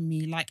much from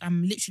me. Like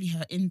I'm literally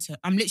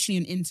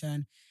an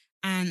intern.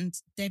 And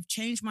they've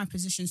changed my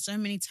position so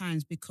many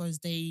times because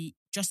they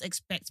just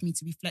expect me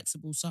to be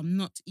flexible. So I'm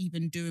not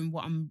even doing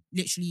what I'm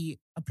literally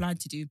applied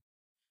to do.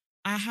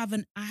 I have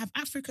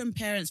African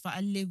parents that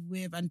I live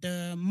with, and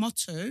the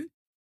motto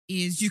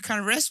is "You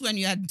can rest when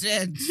you are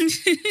dead."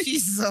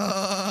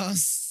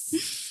 Jesus.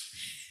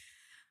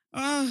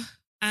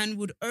 And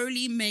would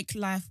only make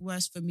life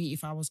worse for me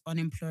if I was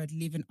unemployed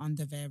living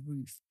under their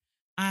roof.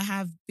 I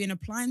have been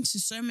applying to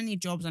so many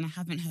jobs and I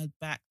haven't heard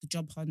back. The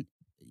job hunt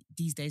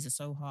these days are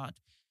so hard.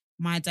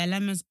 My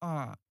dilemmas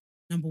are,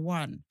 number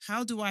one,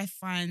 how do I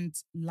find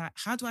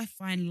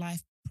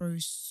life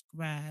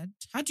post-grad?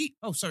 Let me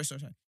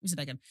say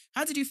that again.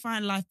 How did you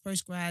find life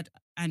post-grad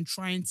and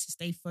trying to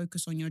stay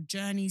focused on your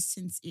journey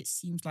since it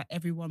seems like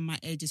everyone my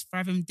age is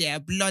thriving? They're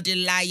bloody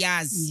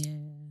liars. Yeah.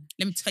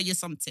 Let me tell you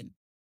something.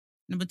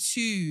 Number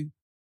two,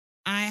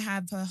 I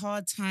have a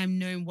hard time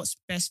knowing what's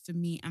best for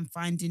me and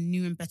finding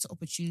new and better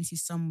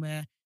opportunities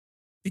somewhere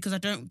because I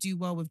don't do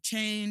well with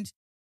change.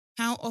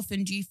 How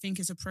often do you think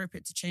it's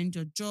appropriate to change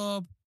your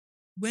job?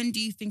 When do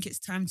you think it's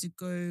time to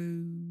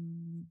go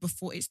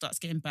before it starts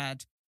getting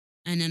bad?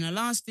 And then the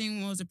last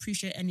thing was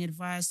appreciate any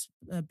advice.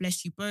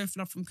 Bless you both.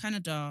 Love from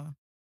Canada.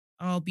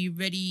 I'll be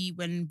ready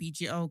when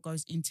BGL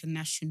goes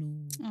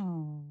international.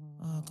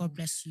 Oh, God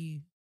bless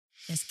you.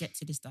 Let's get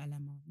to this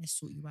dilemma. Let's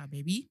sort you out,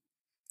 baby.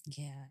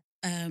 Yeah.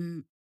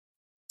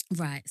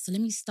 Right. So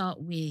let me start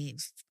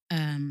with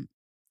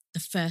the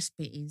first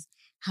bit is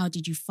how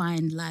did you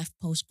find life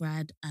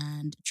post-grad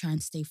and try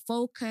and stay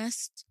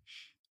focused?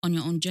 on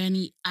your own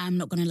journey, I'm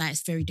not going to lie,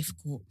 it's very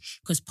difficult.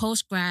 Because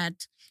post-grad,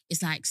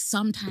 it's like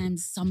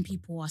sometimes some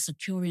people are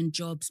securing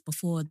jobs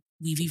before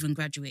we've even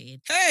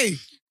graduated. Hey!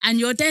 And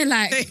you're there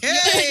like,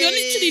 you're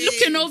literally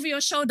looking over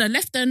your shoulder,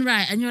 left and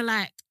right, and you're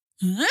like,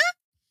 huh?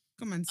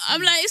 Come on.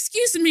 I'm like,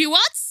 excuse me,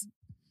 what?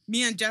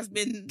 Me and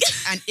Jasmine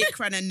and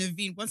Ikran and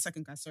Naveen. 1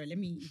 second, guys. Sorry, let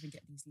me even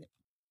get these lip.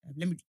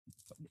 Let me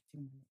put lip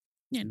thing on my lip.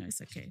 Yeah, no,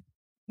 it's okay.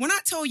 When I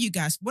tell you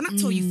guys,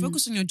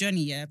 focus on your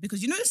journey, yeah?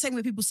 Because you know the same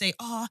way people say,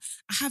 oh,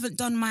 I haven't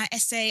done my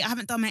essay.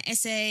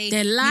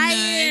 They're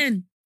lying. You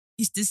know,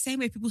 it's the same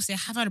way people say, I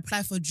haven't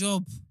applied for a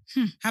job.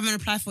 Haven't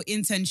applied for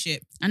internship.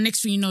 And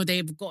next thing you know,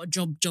 they've got a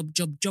job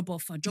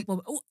offer.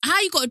 Oh, how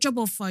you got a job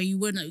offer? You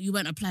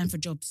weren't applying for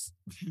jobs.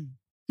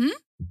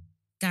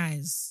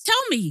 Guys.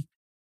 Tell me.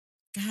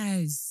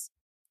 Guys.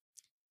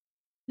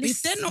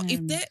 Listen.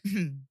 If they're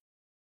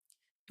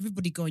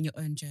everybody go on your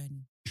own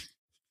journey.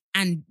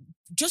 And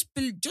just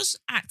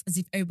act as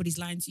if everybody's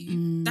lying to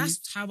you.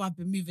 That's how I've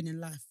been moving in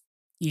life.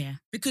 Yeah.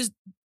 Because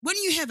when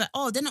you hear that,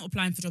 oh, they're not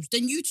applying for jobs,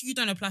 then you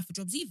don't apply for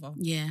jobs either.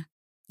 Yeah.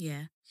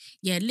 Yeah.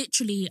 Yeah.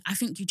 Literally, I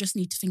think you just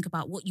need to think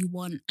about what you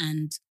want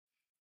and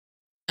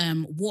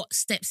what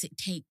steps it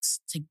takes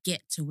to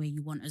get to where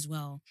you want as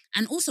well.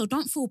 And also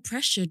don't feel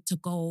pressured to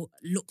go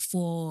look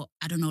for,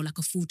 I don't know, like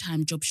a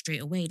full-time job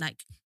straight away.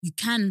 Like you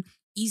can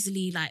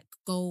easily like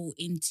go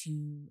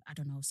into, I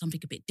don't know, something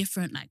a bit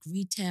different like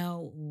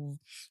retail or,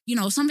 you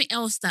know, something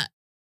else that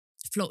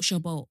floats your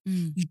boat.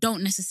 You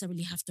don't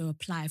necessarily have to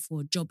apply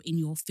for a job in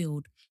your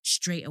field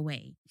straight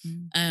away.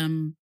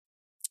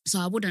 So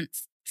I wouldn't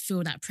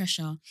feel that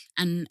pressure.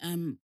 And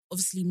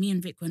obviously me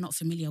and Vic, we're not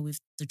familiar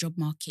with the job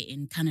market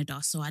in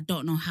Canada. So I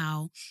don't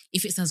know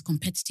if it's as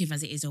competitive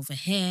as it is over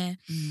here.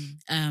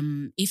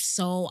 If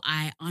so,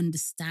 I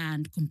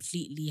understand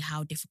completely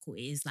how difficult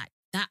it is. Like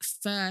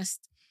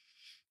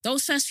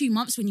those first few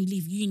months when you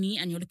leave uni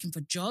and you're looking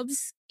for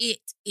jobs, it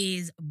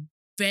is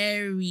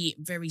very,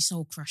 very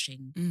soul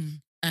crushing.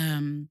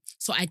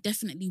 So I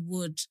definitely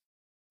would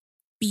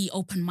be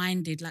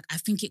open-minded. Like I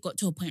think it got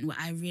to a point where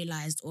I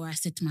realized, or I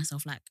said to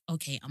myself, like,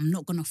 okay, I'm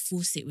not gonna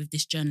force it with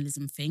this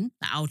journalism thing.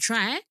 Like I'll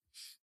try,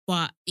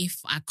 but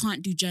if I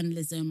can't do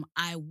journalism,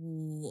 I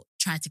will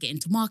try to get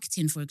into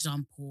marketing, for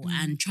example,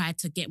 and try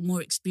to get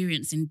more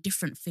experience in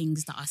different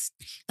things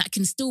that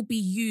can still be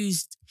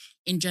used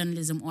in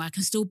journalism, or I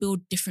can still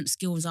build different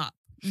skills up.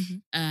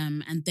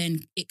 And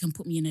then it can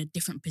put me in a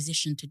different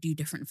position to do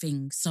different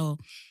things. So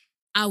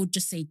I would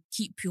just say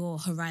keep your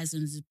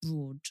horizons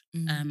broad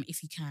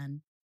if you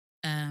can.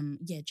 Do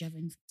you have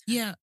anything?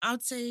 Yeah, I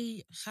would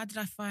say, how did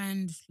I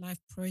find life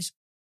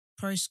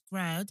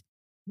post-grad?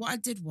 What I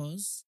did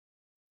was,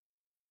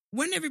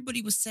 when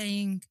everybody was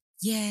saying,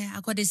 yeah, I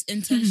got this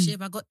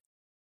internship,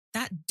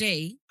 that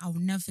day, I'll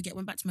never forget,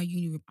 went back to my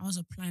uni room, I was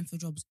applying for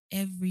jobs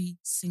every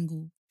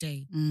single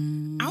day.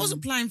 I was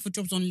applying for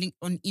jobs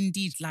on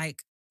Indeed,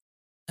 like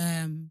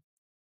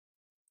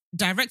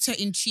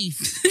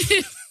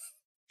director-in-chief.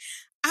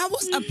 I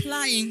was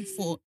applying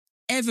for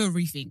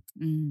everything.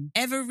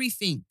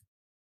 Everything.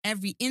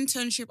 Every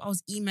internship, I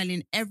was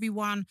emailing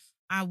everyone.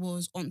 I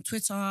was on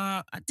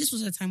Twitter. This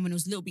was a time when it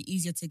was a little bit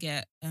easier to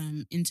get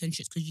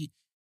internships because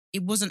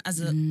it wasn't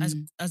as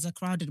a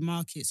crowded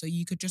market. So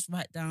you could just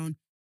write down.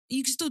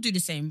 You could still do the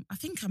same. I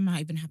think I might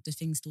even have the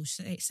thing still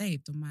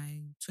saved on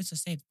my Twitter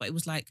saved. But it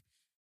was like,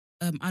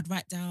 I'd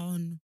write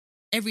down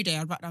every day.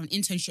 I'd write down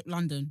internship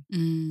London,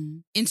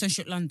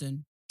 internship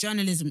London,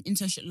 journalism,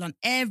 internship London.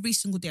 Every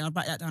single day I'd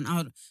write that down.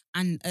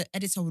 And an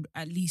editor would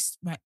at least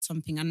write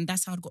something. And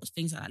that's how I got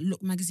things like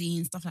Look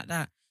magazine, stuff like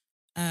that.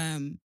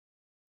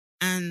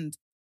 And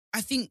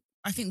I think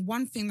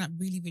one thing that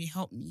really, really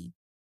helped me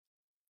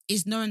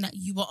is knowing that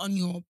you were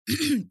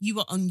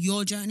on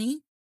your journey.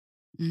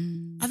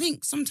 I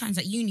think sometimes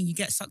at uni you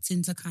get sucked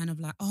into kind of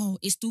like, oh,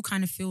 it still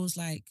kind of feels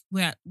like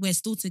we're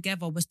still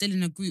together, we're still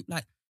in a group.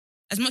 Like,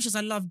 as much as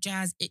I love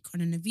Jazz,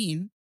 Ikran and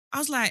Naveen, I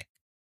was like,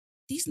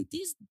 these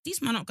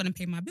men are not going to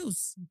pay my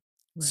bills.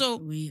 Well, so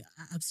we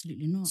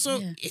absolutely not. So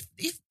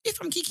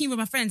if I'm kicking with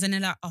my friends and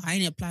they're like, oh, I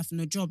ain't apply for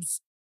no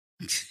jobs,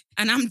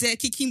 and I'm there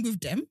kicking with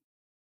them,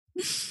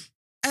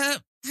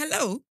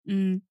 hello,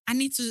 I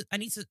need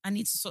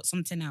to sort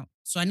something out.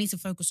 So I need to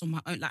focus on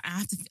my own. Like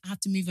I have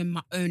to move in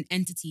my own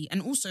entity,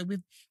 and also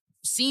with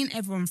seeing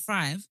everyone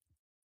thrive.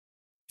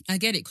 I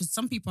get it, because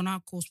some people on our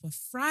course were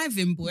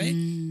thriving, boy,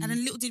 and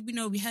then little did we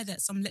know, we heard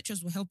that some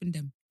lecturers were helping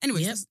them.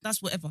 Anyways,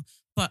 that's whatever.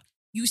 But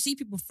you see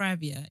people thrive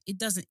here. It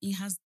doesn't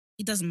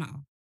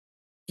matter.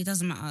 It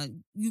doesn't matter.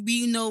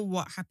 We know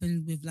what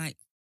happens with like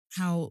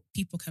how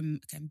people can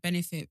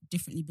benefit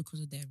differently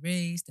because of their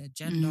race, their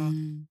gender,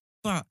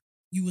 but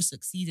you will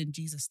succeed in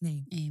Jesus'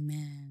 name.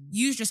 Amen.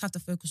 You just have to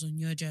focus on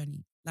your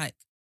journey. Like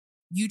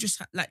you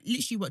just like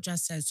literally what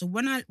Jazz said. So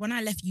when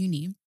I left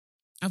uni,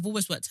 I've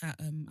always worked at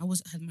I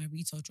always had my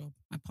retail job,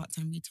 my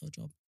part-time retail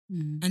job,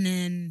 and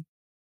then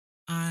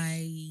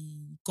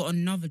I got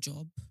another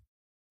job,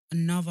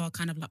 another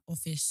kind of like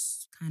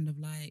office, kind of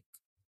like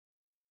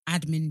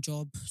admin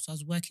job. So I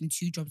was working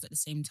 2 jobs at the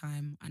same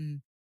time,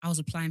 and I was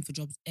applying for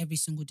jobs every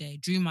single day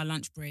during my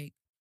lunch break.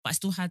 but I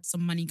still had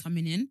some money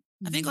coming in.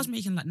 I think I was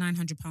making like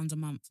 £900 a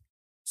month.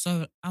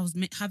 So I was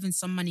having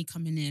some money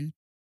coming in.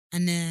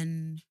 And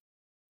then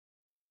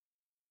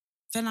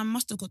I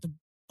must have got the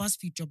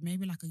BuzzFeed job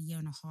maybe like a year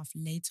and a half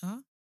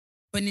later.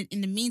 But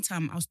in the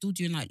meantime, I was still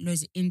doing like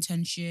loads of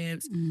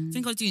internships. I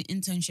think I was doing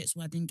internships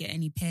where I didn't get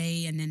any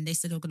pay. And then they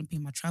said they were going to pay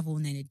my travel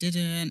and then they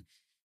didn't.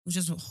 It was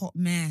just a hot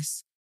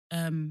mess.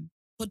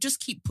 But just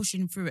keep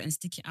pushing through it and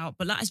stick it out.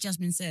 But like as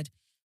Jasmine said,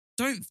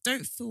 don't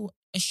feel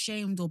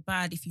ashamed or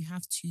bad if you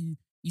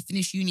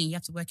finish uni, you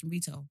have to work in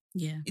retail.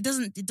 Yeah. It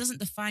doesn't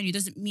define you, it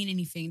doesn't mean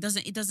anything.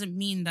 It doesn't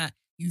mean that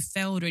you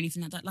failed or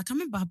anything like that. Like I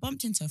remember I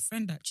bumped into a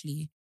friend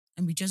actually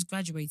and we just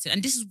graduated.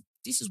 And this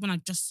is when I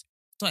just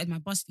started my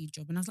BuzzFeed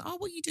job. And I was like, oh,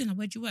 what are you doing? Like,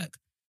 where'd you work?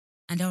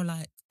 And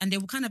they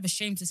were kind of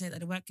ashamed to say that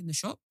they work in the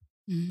shop.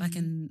 I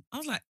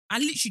was like, I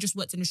literally just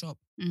worked in the shop.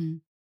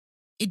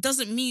 It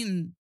doesn't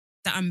mean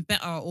that I'm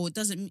better or it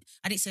doesn't,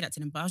 I didn't say that to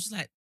them, but I was just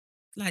like,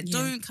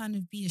 don't kind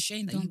of be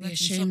ashamed that you work in the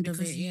shop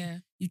because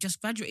you just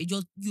graduated.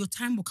 Your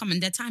time will come,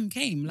 and their time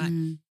came. Like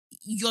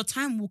your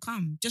time will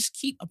come. Just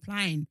keep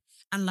applying.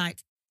 And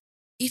like,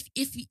 if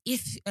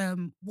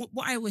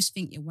what I always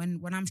think when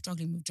I'm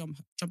struggling with job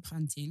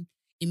hunting,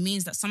 it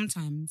means that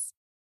sometimes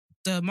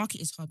the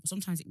market is hard, but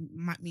sometimes it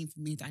might mean for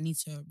me that I need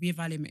to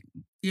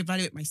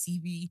reevaluate my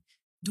CV.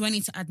 Do I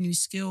need to add new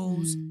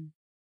skills?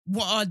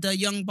 What are the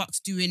young bucks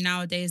doing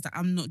nowadays that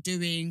I'm not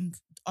doing?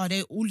 Are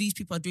they all these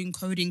people are doing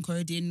coding,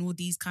 all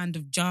these kind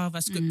of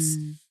JavaScripts?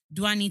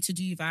 Do I need to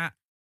do that?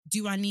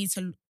 Do I need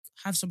to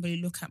have somebody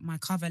look at my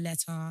cover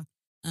letter?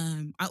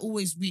 I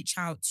always reach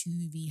out to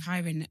the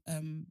hiring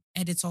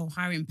editor or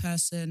hiring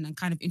person and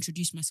kind of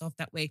introduce myself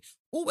that way.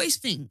 Always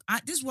think,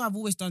 this is what I've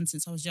always done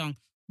since I was young.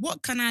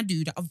 What can I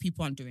do that other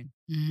people aren't doing?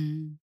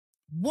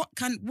 What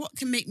can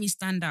make me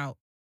stand out?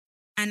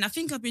 And I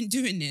think I've been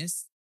doing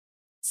this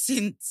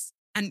since,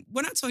 and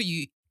when I tell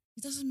you,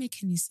 it doesn't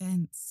make any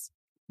sense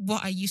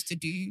what I used to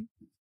do,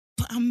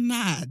 but I'm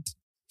mad.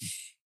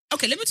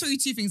 Okay, let me tell you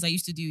 2 things I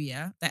used to do,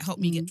 that helped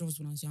me get jobs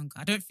when I was younger.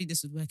 I don't think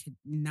this would work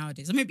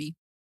nowadays. Or maybe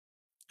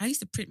I used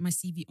to print my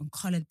CV on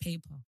coloured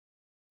paper.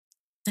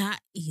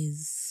 That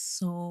is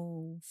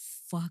so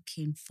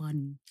fucking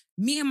funny.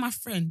 Me and my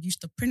friend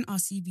used to print our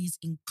CVs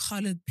in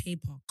coloured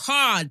paper.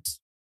 Card.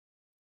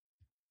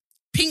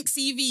 Pink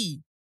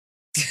CV.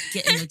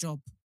 Getting a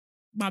job.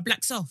 My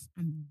black self.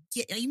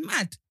 Are you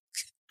mad?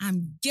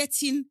 I'm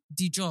getting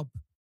the job.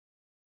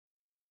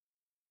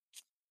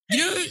 You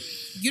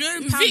know,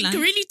 Vic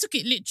really took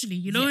it literally.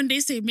 You know when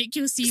they say make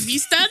your CV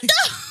stand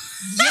up?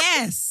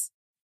 Yes.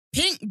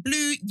 Pink,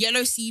 blue,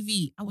 yellow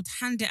CV. I would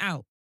hand it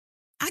out.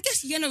 I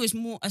guess yellow is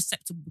more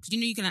acceptable because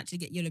you can actually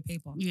get yellow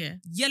paper. Yeah.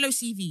 Yellow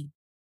CV.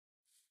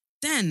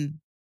 Then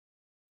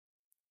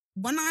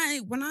when I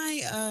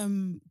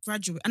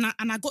graduated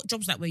and I got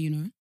jobs that way,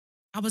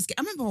 I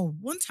remember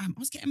one time I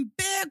was getting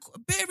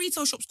bare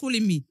retail shops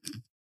calling me.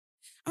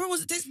 I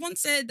remember one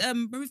said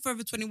maybe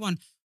Forever 21.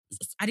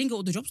 I didn't get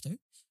all the jobs though,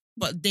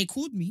 but they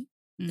called me.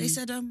 They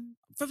said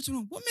Forever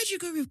 21. What made you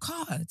go with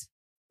card?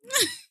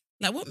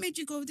 Like what made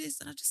you go with this?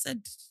 And I just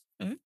said,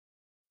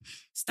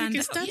 stand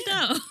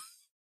out.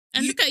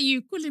 And look at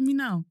you calling me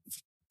now.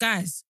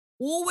 Guys,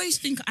 always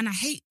think, and I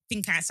hate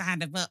think outside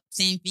the box,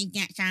 saying think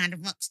outside the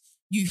box.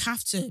 You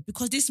have to,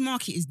 because this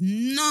market is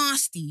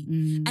nasty.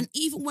 And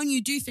even when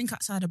you do think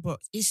outside the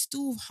box, it's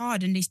still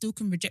hard and they still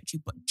can reject you.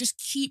 But just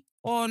keep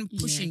on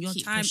pushing. Your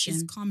time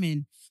is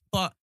coming.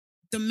 But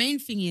the main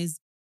thing is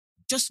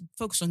just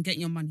focus on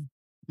getting your money.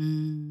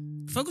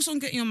 Focus on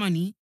getting your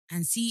money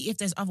and see if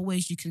there's other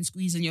ways you can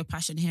squeeze in your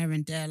passion here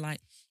and there.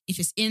 Like if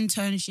it's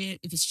internship,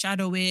 if it's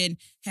shadowing,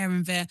 here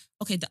and there.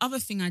 Okay, the other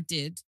thing I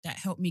did that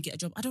helped me get a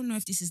job, I don't know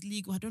if this is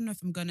legal. I don't know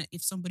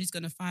if somebody's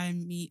gonna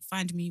find me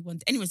one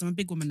day. Anyways, I'm a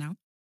big woman now.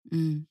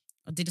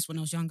 I did this when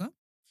I was younger.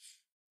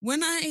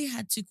 When I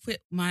had to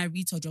quit my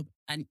retail job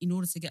and in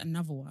order to get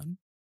another one,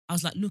 I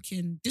was like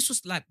looking, this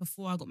was like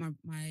before I got my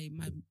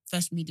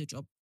first media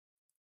job.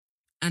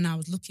 And I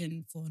was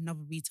looking for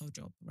another retail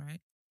job, right?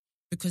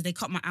 Because they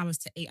cut my hours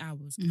to 8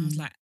 hours. And I was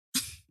like,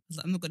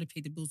 I'm not going to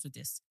pay the bills with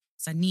this.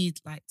 So I need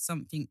like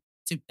something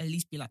to at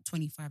least be like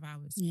 25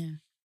 hours. Yeah.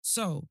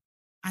 So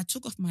I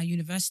took off my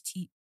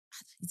university.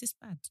 Is this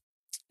bad?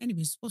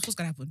 Anyways, what's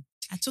going to happen?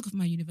 I took off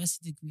my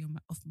university degree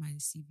off my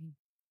CV.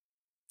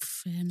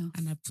 Fair enough.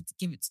 And I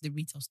give it to the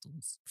retail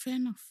stores. Fair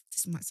enough.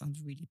 This might sound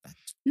really bad.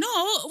 No,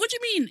 what do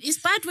you mean? It's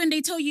bad when they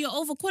tell you you're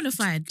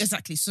overqualified.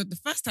 Exactly. So the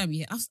first time,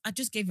 I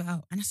just gave it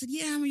out. And I said,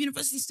 I'm a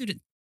university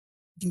student.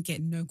 Didn't get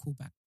no call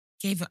back.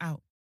 Gave it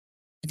out.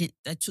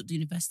 I took the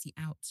university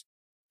out.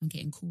 I'm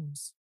getting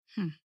calls.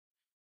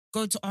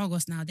 Go to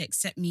Argos now. They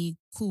accept me.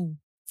 Cool.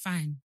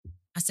 Fine.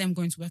 I say I'm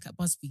going to work at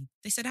BuzzFeed.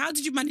 They said, how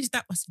did you manage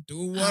that? I said,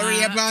 don't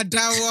worry about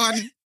that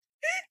one.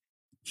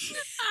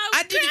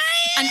 I did it.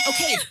 And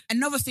okay,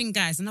 another thing,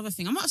 guys, I might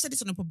have said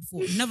this on the pod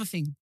before. Another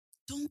thing,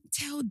 don't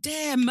tell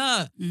them.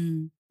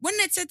 When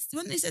they said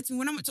to me,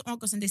 when I went to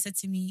Argos and they said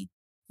to me,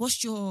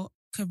 what's your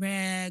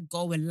career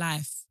goal in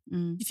life?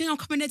 You think I'm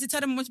coming there to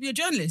tell them I want to be a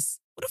journalist?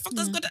 What the fuck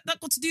does that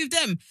got to do with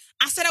them?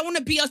 I said I want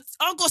to be a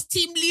Argos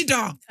team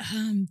leader.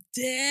 I'm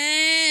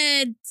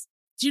dead.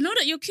 Do you know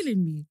that you're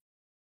killing me?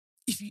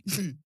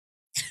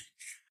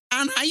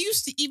 And I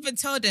used to even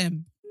tell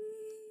them,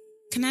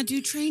 can I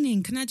do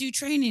training? Can I do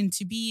training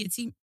to be a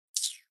team?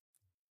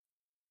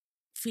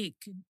 Vic,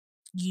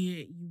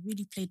 you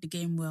really played the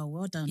game well.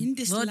 Well done. In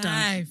this well life.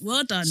 Done.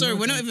 Well done. Sorry,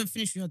 well we're done. not even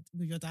finished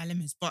with your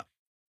dilemmas. But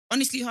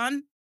honestly,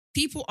 hon,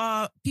 people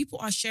are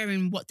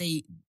sharing what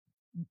they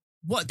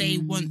want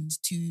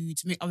to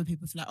make other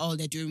people feel like, oh,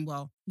 they're doing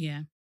well.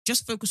 Yeah.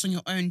 Just focus on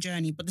your own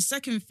journey. But the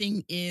second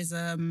thing is,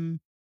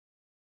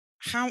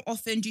 how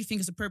often do you think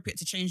it's appropriate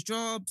to change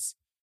jobs?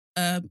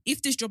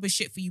 If this job is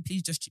shit for you,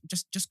 please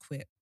just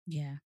quit.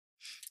 Yeah.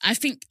 I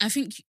think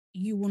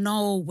you will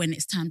know when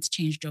it's time to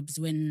change jobs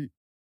when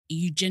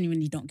you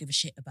genuinely don't give a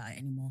shit about it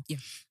anymore. Yeah.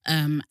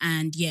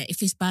 And yeah,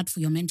 if it's bad for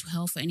your mental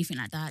health or anything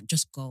like that,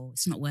 just go.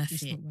 It's not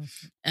worth it.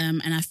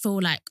 And I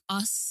feel like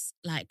us,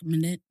 like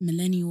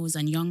millennials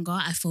and younger,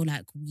 I feel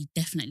like we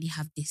definitely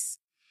have this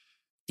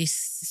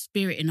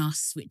spirit in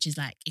us, which is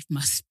like, if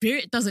my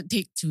spirit doesn't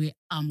take to it,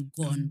 I'm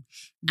gone.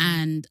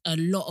 And a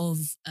lot of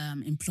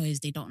employers,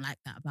 they don't like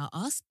that about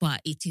us,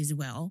 but it is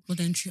well. Well,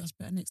 then treat us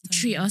better next time.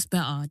 Treat us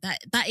better.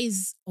 That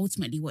is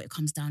ultimately what it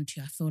comes down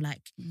to. I feel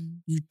like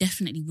you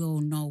definitely will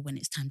know when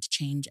it's time to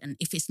change, and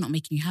if it's not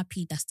making you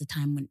happy, that's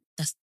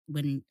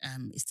when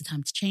it's the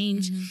time to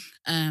change.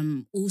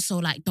 Also,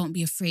 like, don't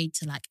be afraid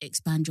to like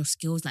expand your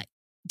skills. Like,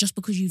 just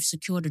because you've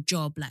secured a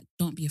job, like,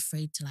 don't be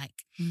afraid to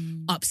like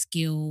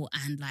upskill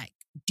and like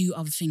do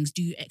other things,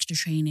 do extra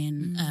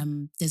training.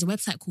 There's a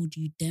website called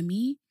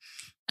Udemy,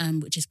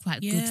 which is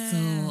quite good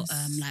for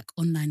like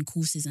online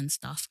courses and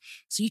stuff.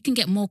 So you can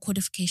get more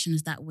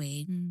qualifications that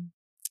way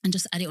and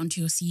just add it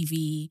onto your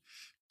CV.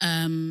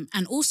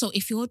 And also,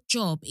 if your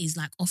job is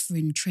like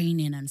offering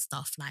training and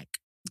stuff, like,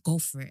 go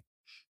for it.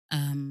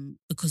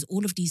 Because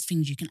all of these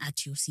things you can add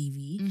to your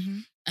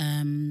CV.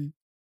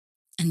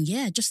 And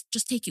yeah,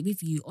 just take it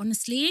with you.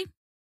 Honestly,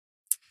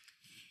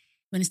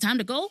 when it's time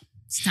to go,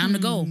 it's time to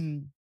go.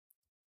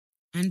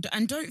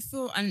 And don't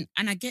feel, and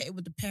I get it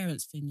with the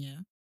parents thing,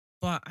 yeah.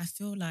 But I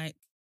feel like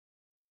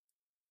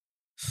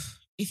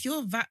if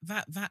you're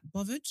that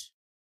bothered,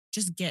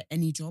 just get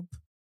any job.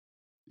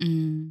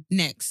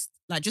 Next.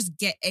 Like, just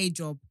get a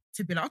job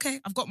to be like, okay,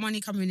 I've got money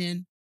coming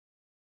in.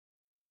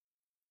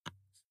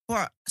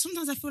 But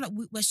sometimes I feel like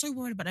we're so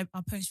worried about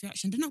our parents'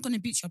 reaction. They're not going to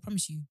beat you, I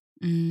promise you.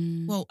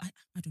 Well, I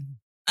don't know.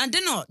 And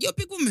they're not. You're a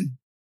big woman.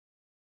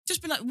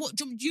 Just be like, what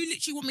job? Do you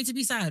literally want me to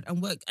be sad and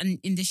work and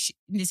in this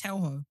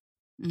hellhole?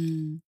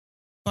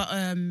 But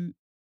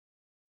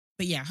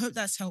yeah, I hope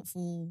that's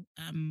helpful.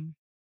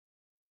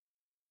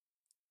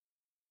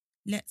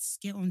 Let's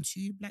get on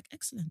to Black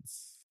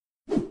Excellence.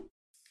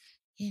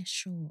 Yeah,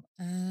 sure.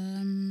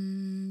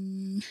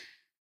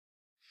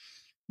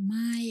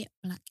 My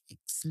Black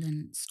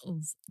Excellence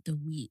of the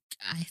week,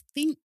 I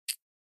think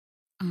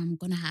I'm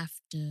gonna have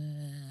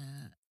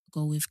to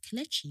go with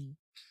Kelechi.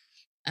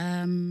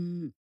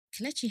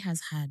 Kelechi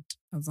has had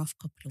a rough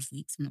couple of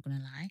weeks, I'm not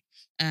gonna lie.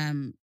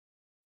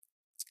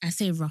 I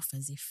say rough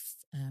as if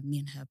me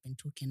and her have been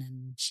talking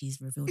and she's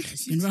revealed that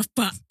it's been rough.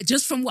 But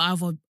just from what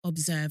I've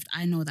observed,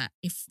 I know that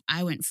if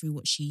I went through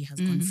what she has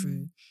gone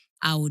through,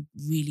 I would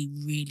really,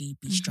 really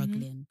be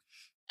struggling.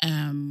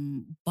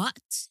 But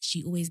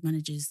she always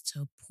manages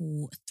to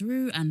pull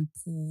through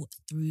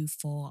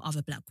for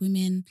other Black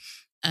women.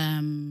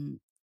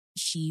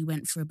 She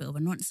went through a bit of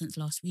a nonsense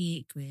last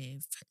week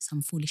with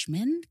some foolish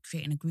men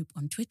creating a group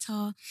on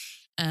Twitter.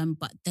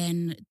 But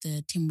then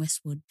the Tim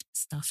Westwood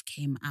stuff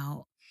came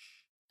out.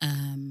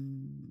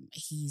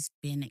 He's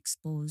been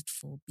exposed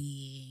for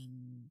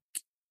being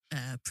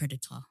a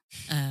predator,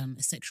 a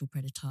sexual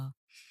predator.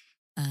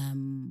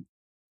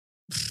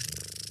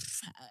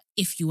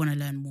 If you want to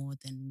learn more,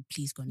 then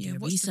please go and do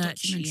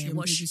research.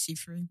 Watch BBC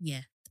Three.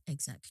 Yeah,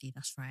 exactly.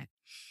 That's right.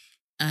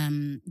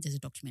 There's a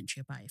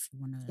documentary about it if you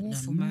want to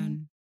learn more.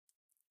 Man.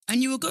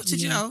 And you will go to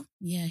jail.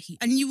 Yeah.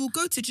 And you will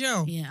go to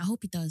jail. Yeah, I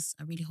hope he does.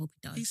 I really hope he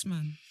does. Peace,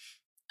 man.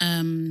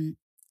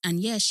 And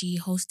yeah, she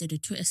hosted a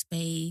Twitter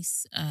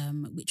space,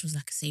 which was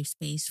like a safe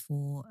space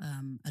for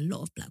a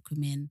lot of Black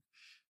women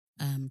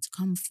to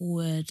come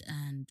forward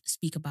and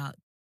speak about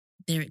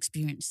their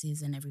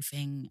experiences and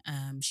everything.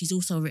 She's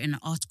also written an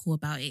article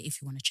about it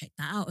if you want to check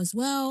that out as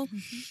well.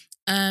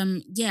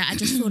 Yeah, I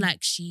just feel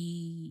like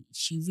she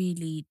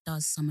really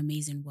does some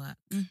amazing work.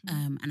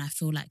 And I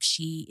feel like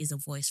she is a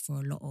voice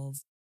for a lot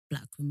of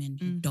Black women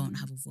who don't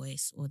have a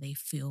voice, or they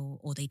feel,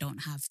 or they don't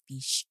have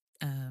the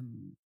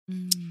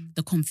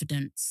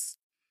confidence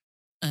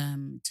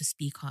to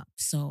speak up.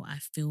 So I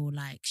feel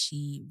like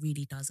she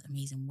really does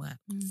amazing work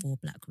for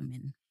Black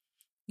women.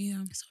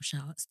 Yeah. So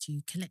shout outs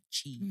to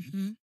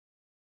Kelechi.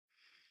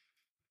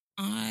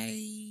 My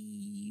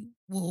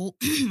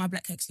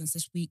Black Excellence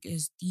this week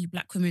is the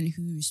Black women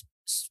who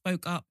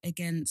spoke up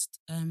against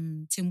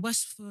Tim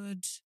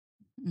Westwood.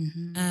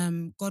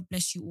 God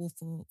bless you all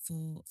for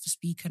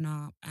speaking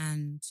up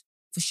and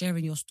for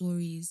sharing your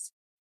stories.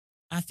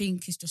 I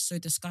think it's just so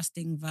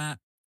disgusting that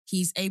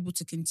he's able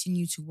to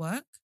continue to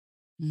work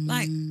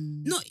Like,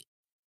 not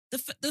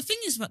the thing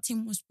is about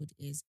Tim Westwood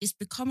is it's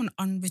become an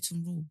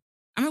unwritten rule.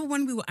 I remember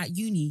when we were at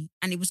uni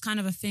and it was kind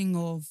of a thing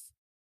of,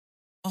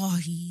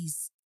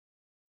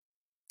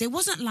 there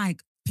wasn't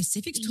like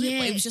specifics to it,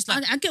 but it was just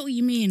like, I get what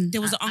you mean.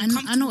 There was an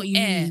uncomfortable I know what you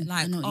air, mean.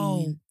 like,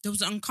 there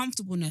was an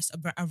uncomfortableness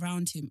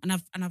around him, and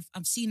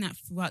I've seen that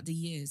throughout the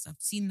years.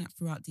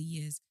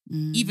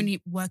 Even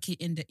working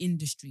in the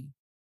industry,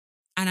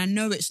 and I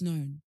know it's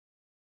known.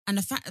 And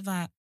the fact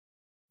that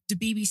the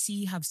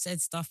BBC have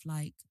said stuff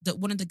like that,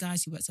 one of the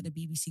guys who works at the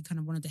BBC, kind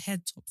of one of the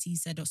head tops, he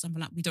said or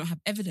something like, "We don't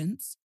have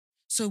evidence,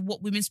 so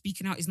what women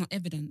speaking out is not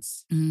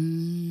evidence."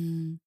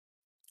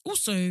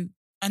 Also,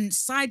 and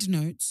side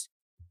note,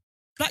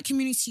 Black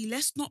community,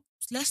 let's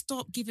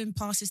stop giving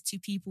passes to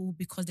people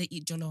because they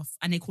eat jollof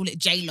and they call it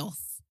J-lof.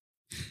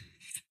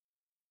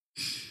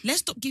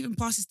 Let's stop giving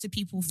passes to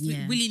people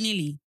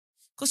willy-nilly.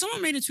 Because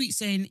someone made a tweet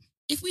saying,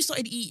 if we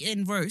started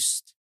eating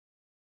roast,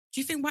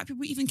 do you think white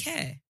people even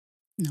care?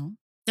 No.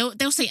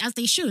 They'll say as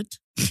they should.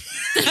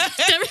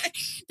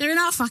 They're in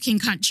our fucking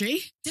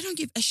country. They don't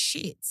give a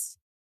shit.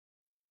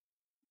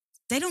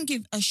 They don't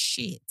give a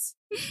shit.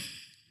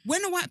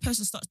 When a white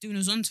person starts doing a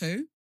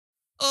zonto,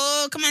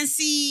 oh, come and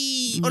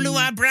see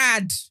Oluwa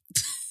Brad.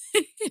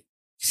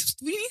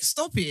 We need to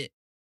stop it.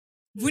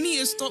 We need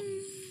to stop.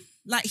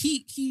 Like,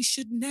 he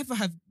should never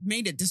have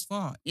made it this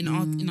far in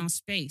our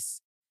space.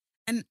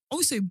 And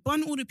also,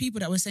 bun all the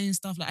people that were saying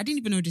stuff like, I didn't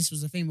even know this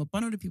was a thing, but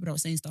bun all the people that were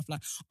saying stuff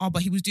like, oh,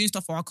 but he was doing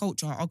stuff for our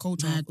culture, for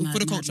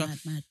the culture.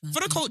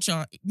 For the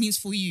culture, it means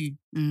for you.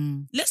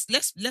 Let's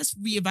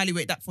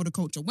reevaluate that for the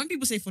culture. When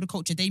people say for the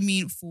culture, they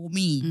mean for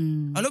me.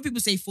 A lot of people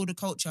say for the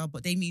culture,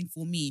 but they mean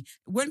for me.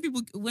 When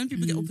people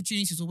get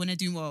opportunities or when they're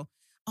doing well,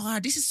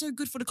 this is so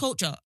good for the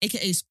culture,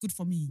 aka it's good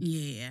for me.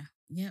 Yeah.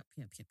 Yep.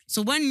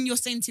 So when you're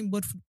saying Tim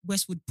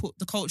Westwood put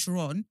the culture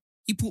on,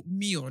 he put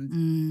me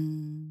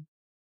on.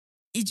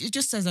 It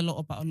just says a lot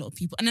about a lot of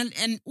people.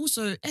 And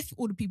also,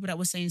 all the people that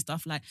were saying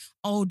stuff like,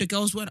 oh, the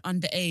girls weren't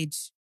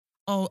underage.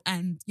 Oh,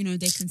 and, they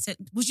consent.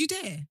 Was you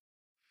there?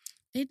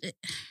 And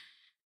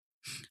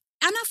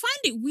I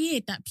find it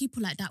weird that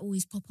people like that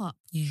always pop up.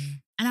 Yeah.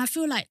 And I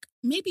feel like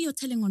maybe you're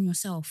telling on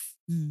yourself.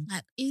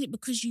 Like, is it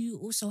because you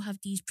also have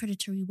these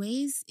predatory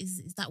ways?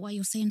 Is that why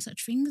you're saying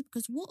such things?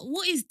 Because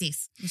what is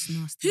this? It's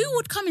nasty. Who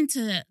would come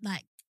into,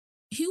 like,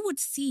 who would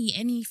see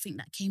anything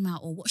that came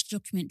out or watch the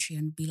documentary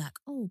and be like,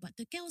 oh, but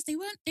the girls, they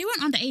weren't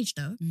underage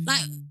though.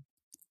 Like,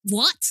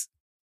 what?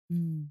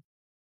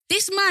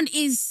 This man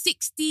is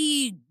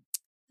 60,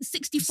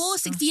 64,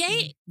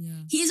 68.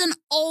 Yeah. He is an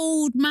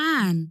old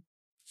man.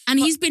 And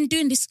he's been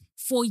doing this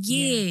for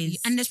years. Yeah.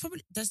 And there's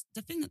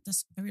the thing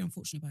that's very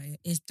unfortunate about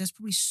it is there's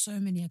probably so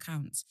many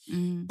accounts.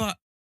 But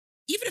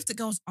even if the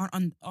girls aren't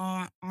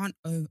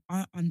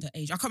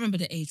underage, I can't remember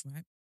the age,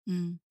 right?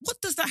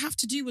 What does that have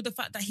to do with the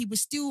fact that he was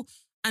still,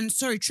 and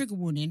sorry, trigger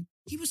warning,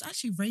 he was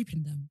actually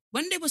raping them?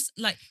 When they was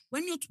like,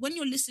 when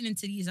you're listening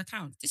to these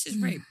accounts, this is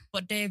rape,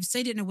 but they've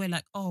said it in a way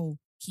like, oh,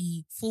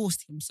 he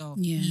forced himself.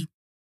 Yeah.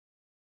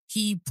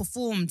 He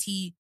performed.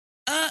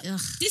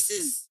 This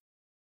is.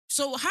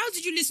 So how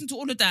did you listen to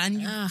all of that?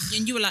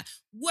 And you were like,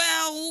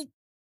 well,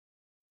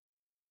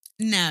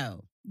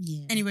 no.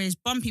 Yeah. Anyways,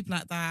 bum people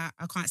like that.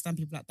 I can't stand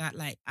people like that.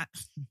 Like,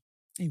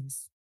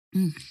 anyways.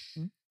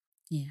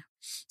 Yeah.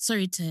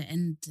 Sorry to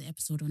end the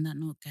episode on that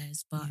note,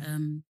 guys. But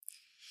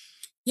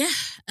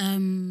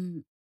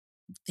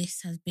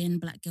this has been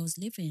Black Girls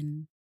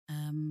Living.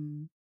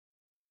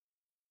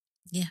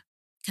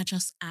 Catch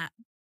us at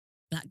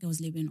Black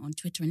Girls Living on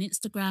Twitter and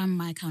Instagram.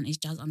 My account is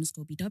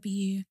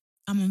jazz_BW.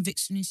 I'm on Vic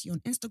Sanusi on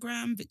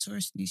Instagram,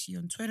 Victoria Sanusi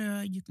on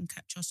Twitter. You can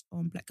catch us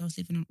on Black Girls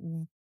Living on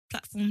all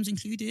platforms,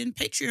 including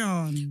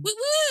Patreon. Woo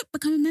woo!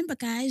 Become a member,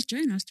 guys.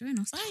 Join us.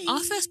 Bye. Our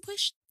first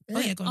push. Go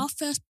on. I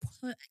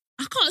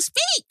can't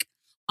speak.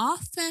 Our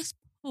first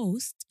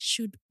post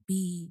should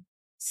be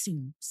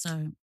soon.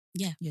 So,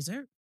 yeah. Yes,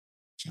 sir.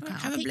 Check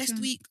out Have a blessed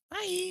Patreon. week.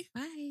 Bye.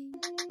 Bye.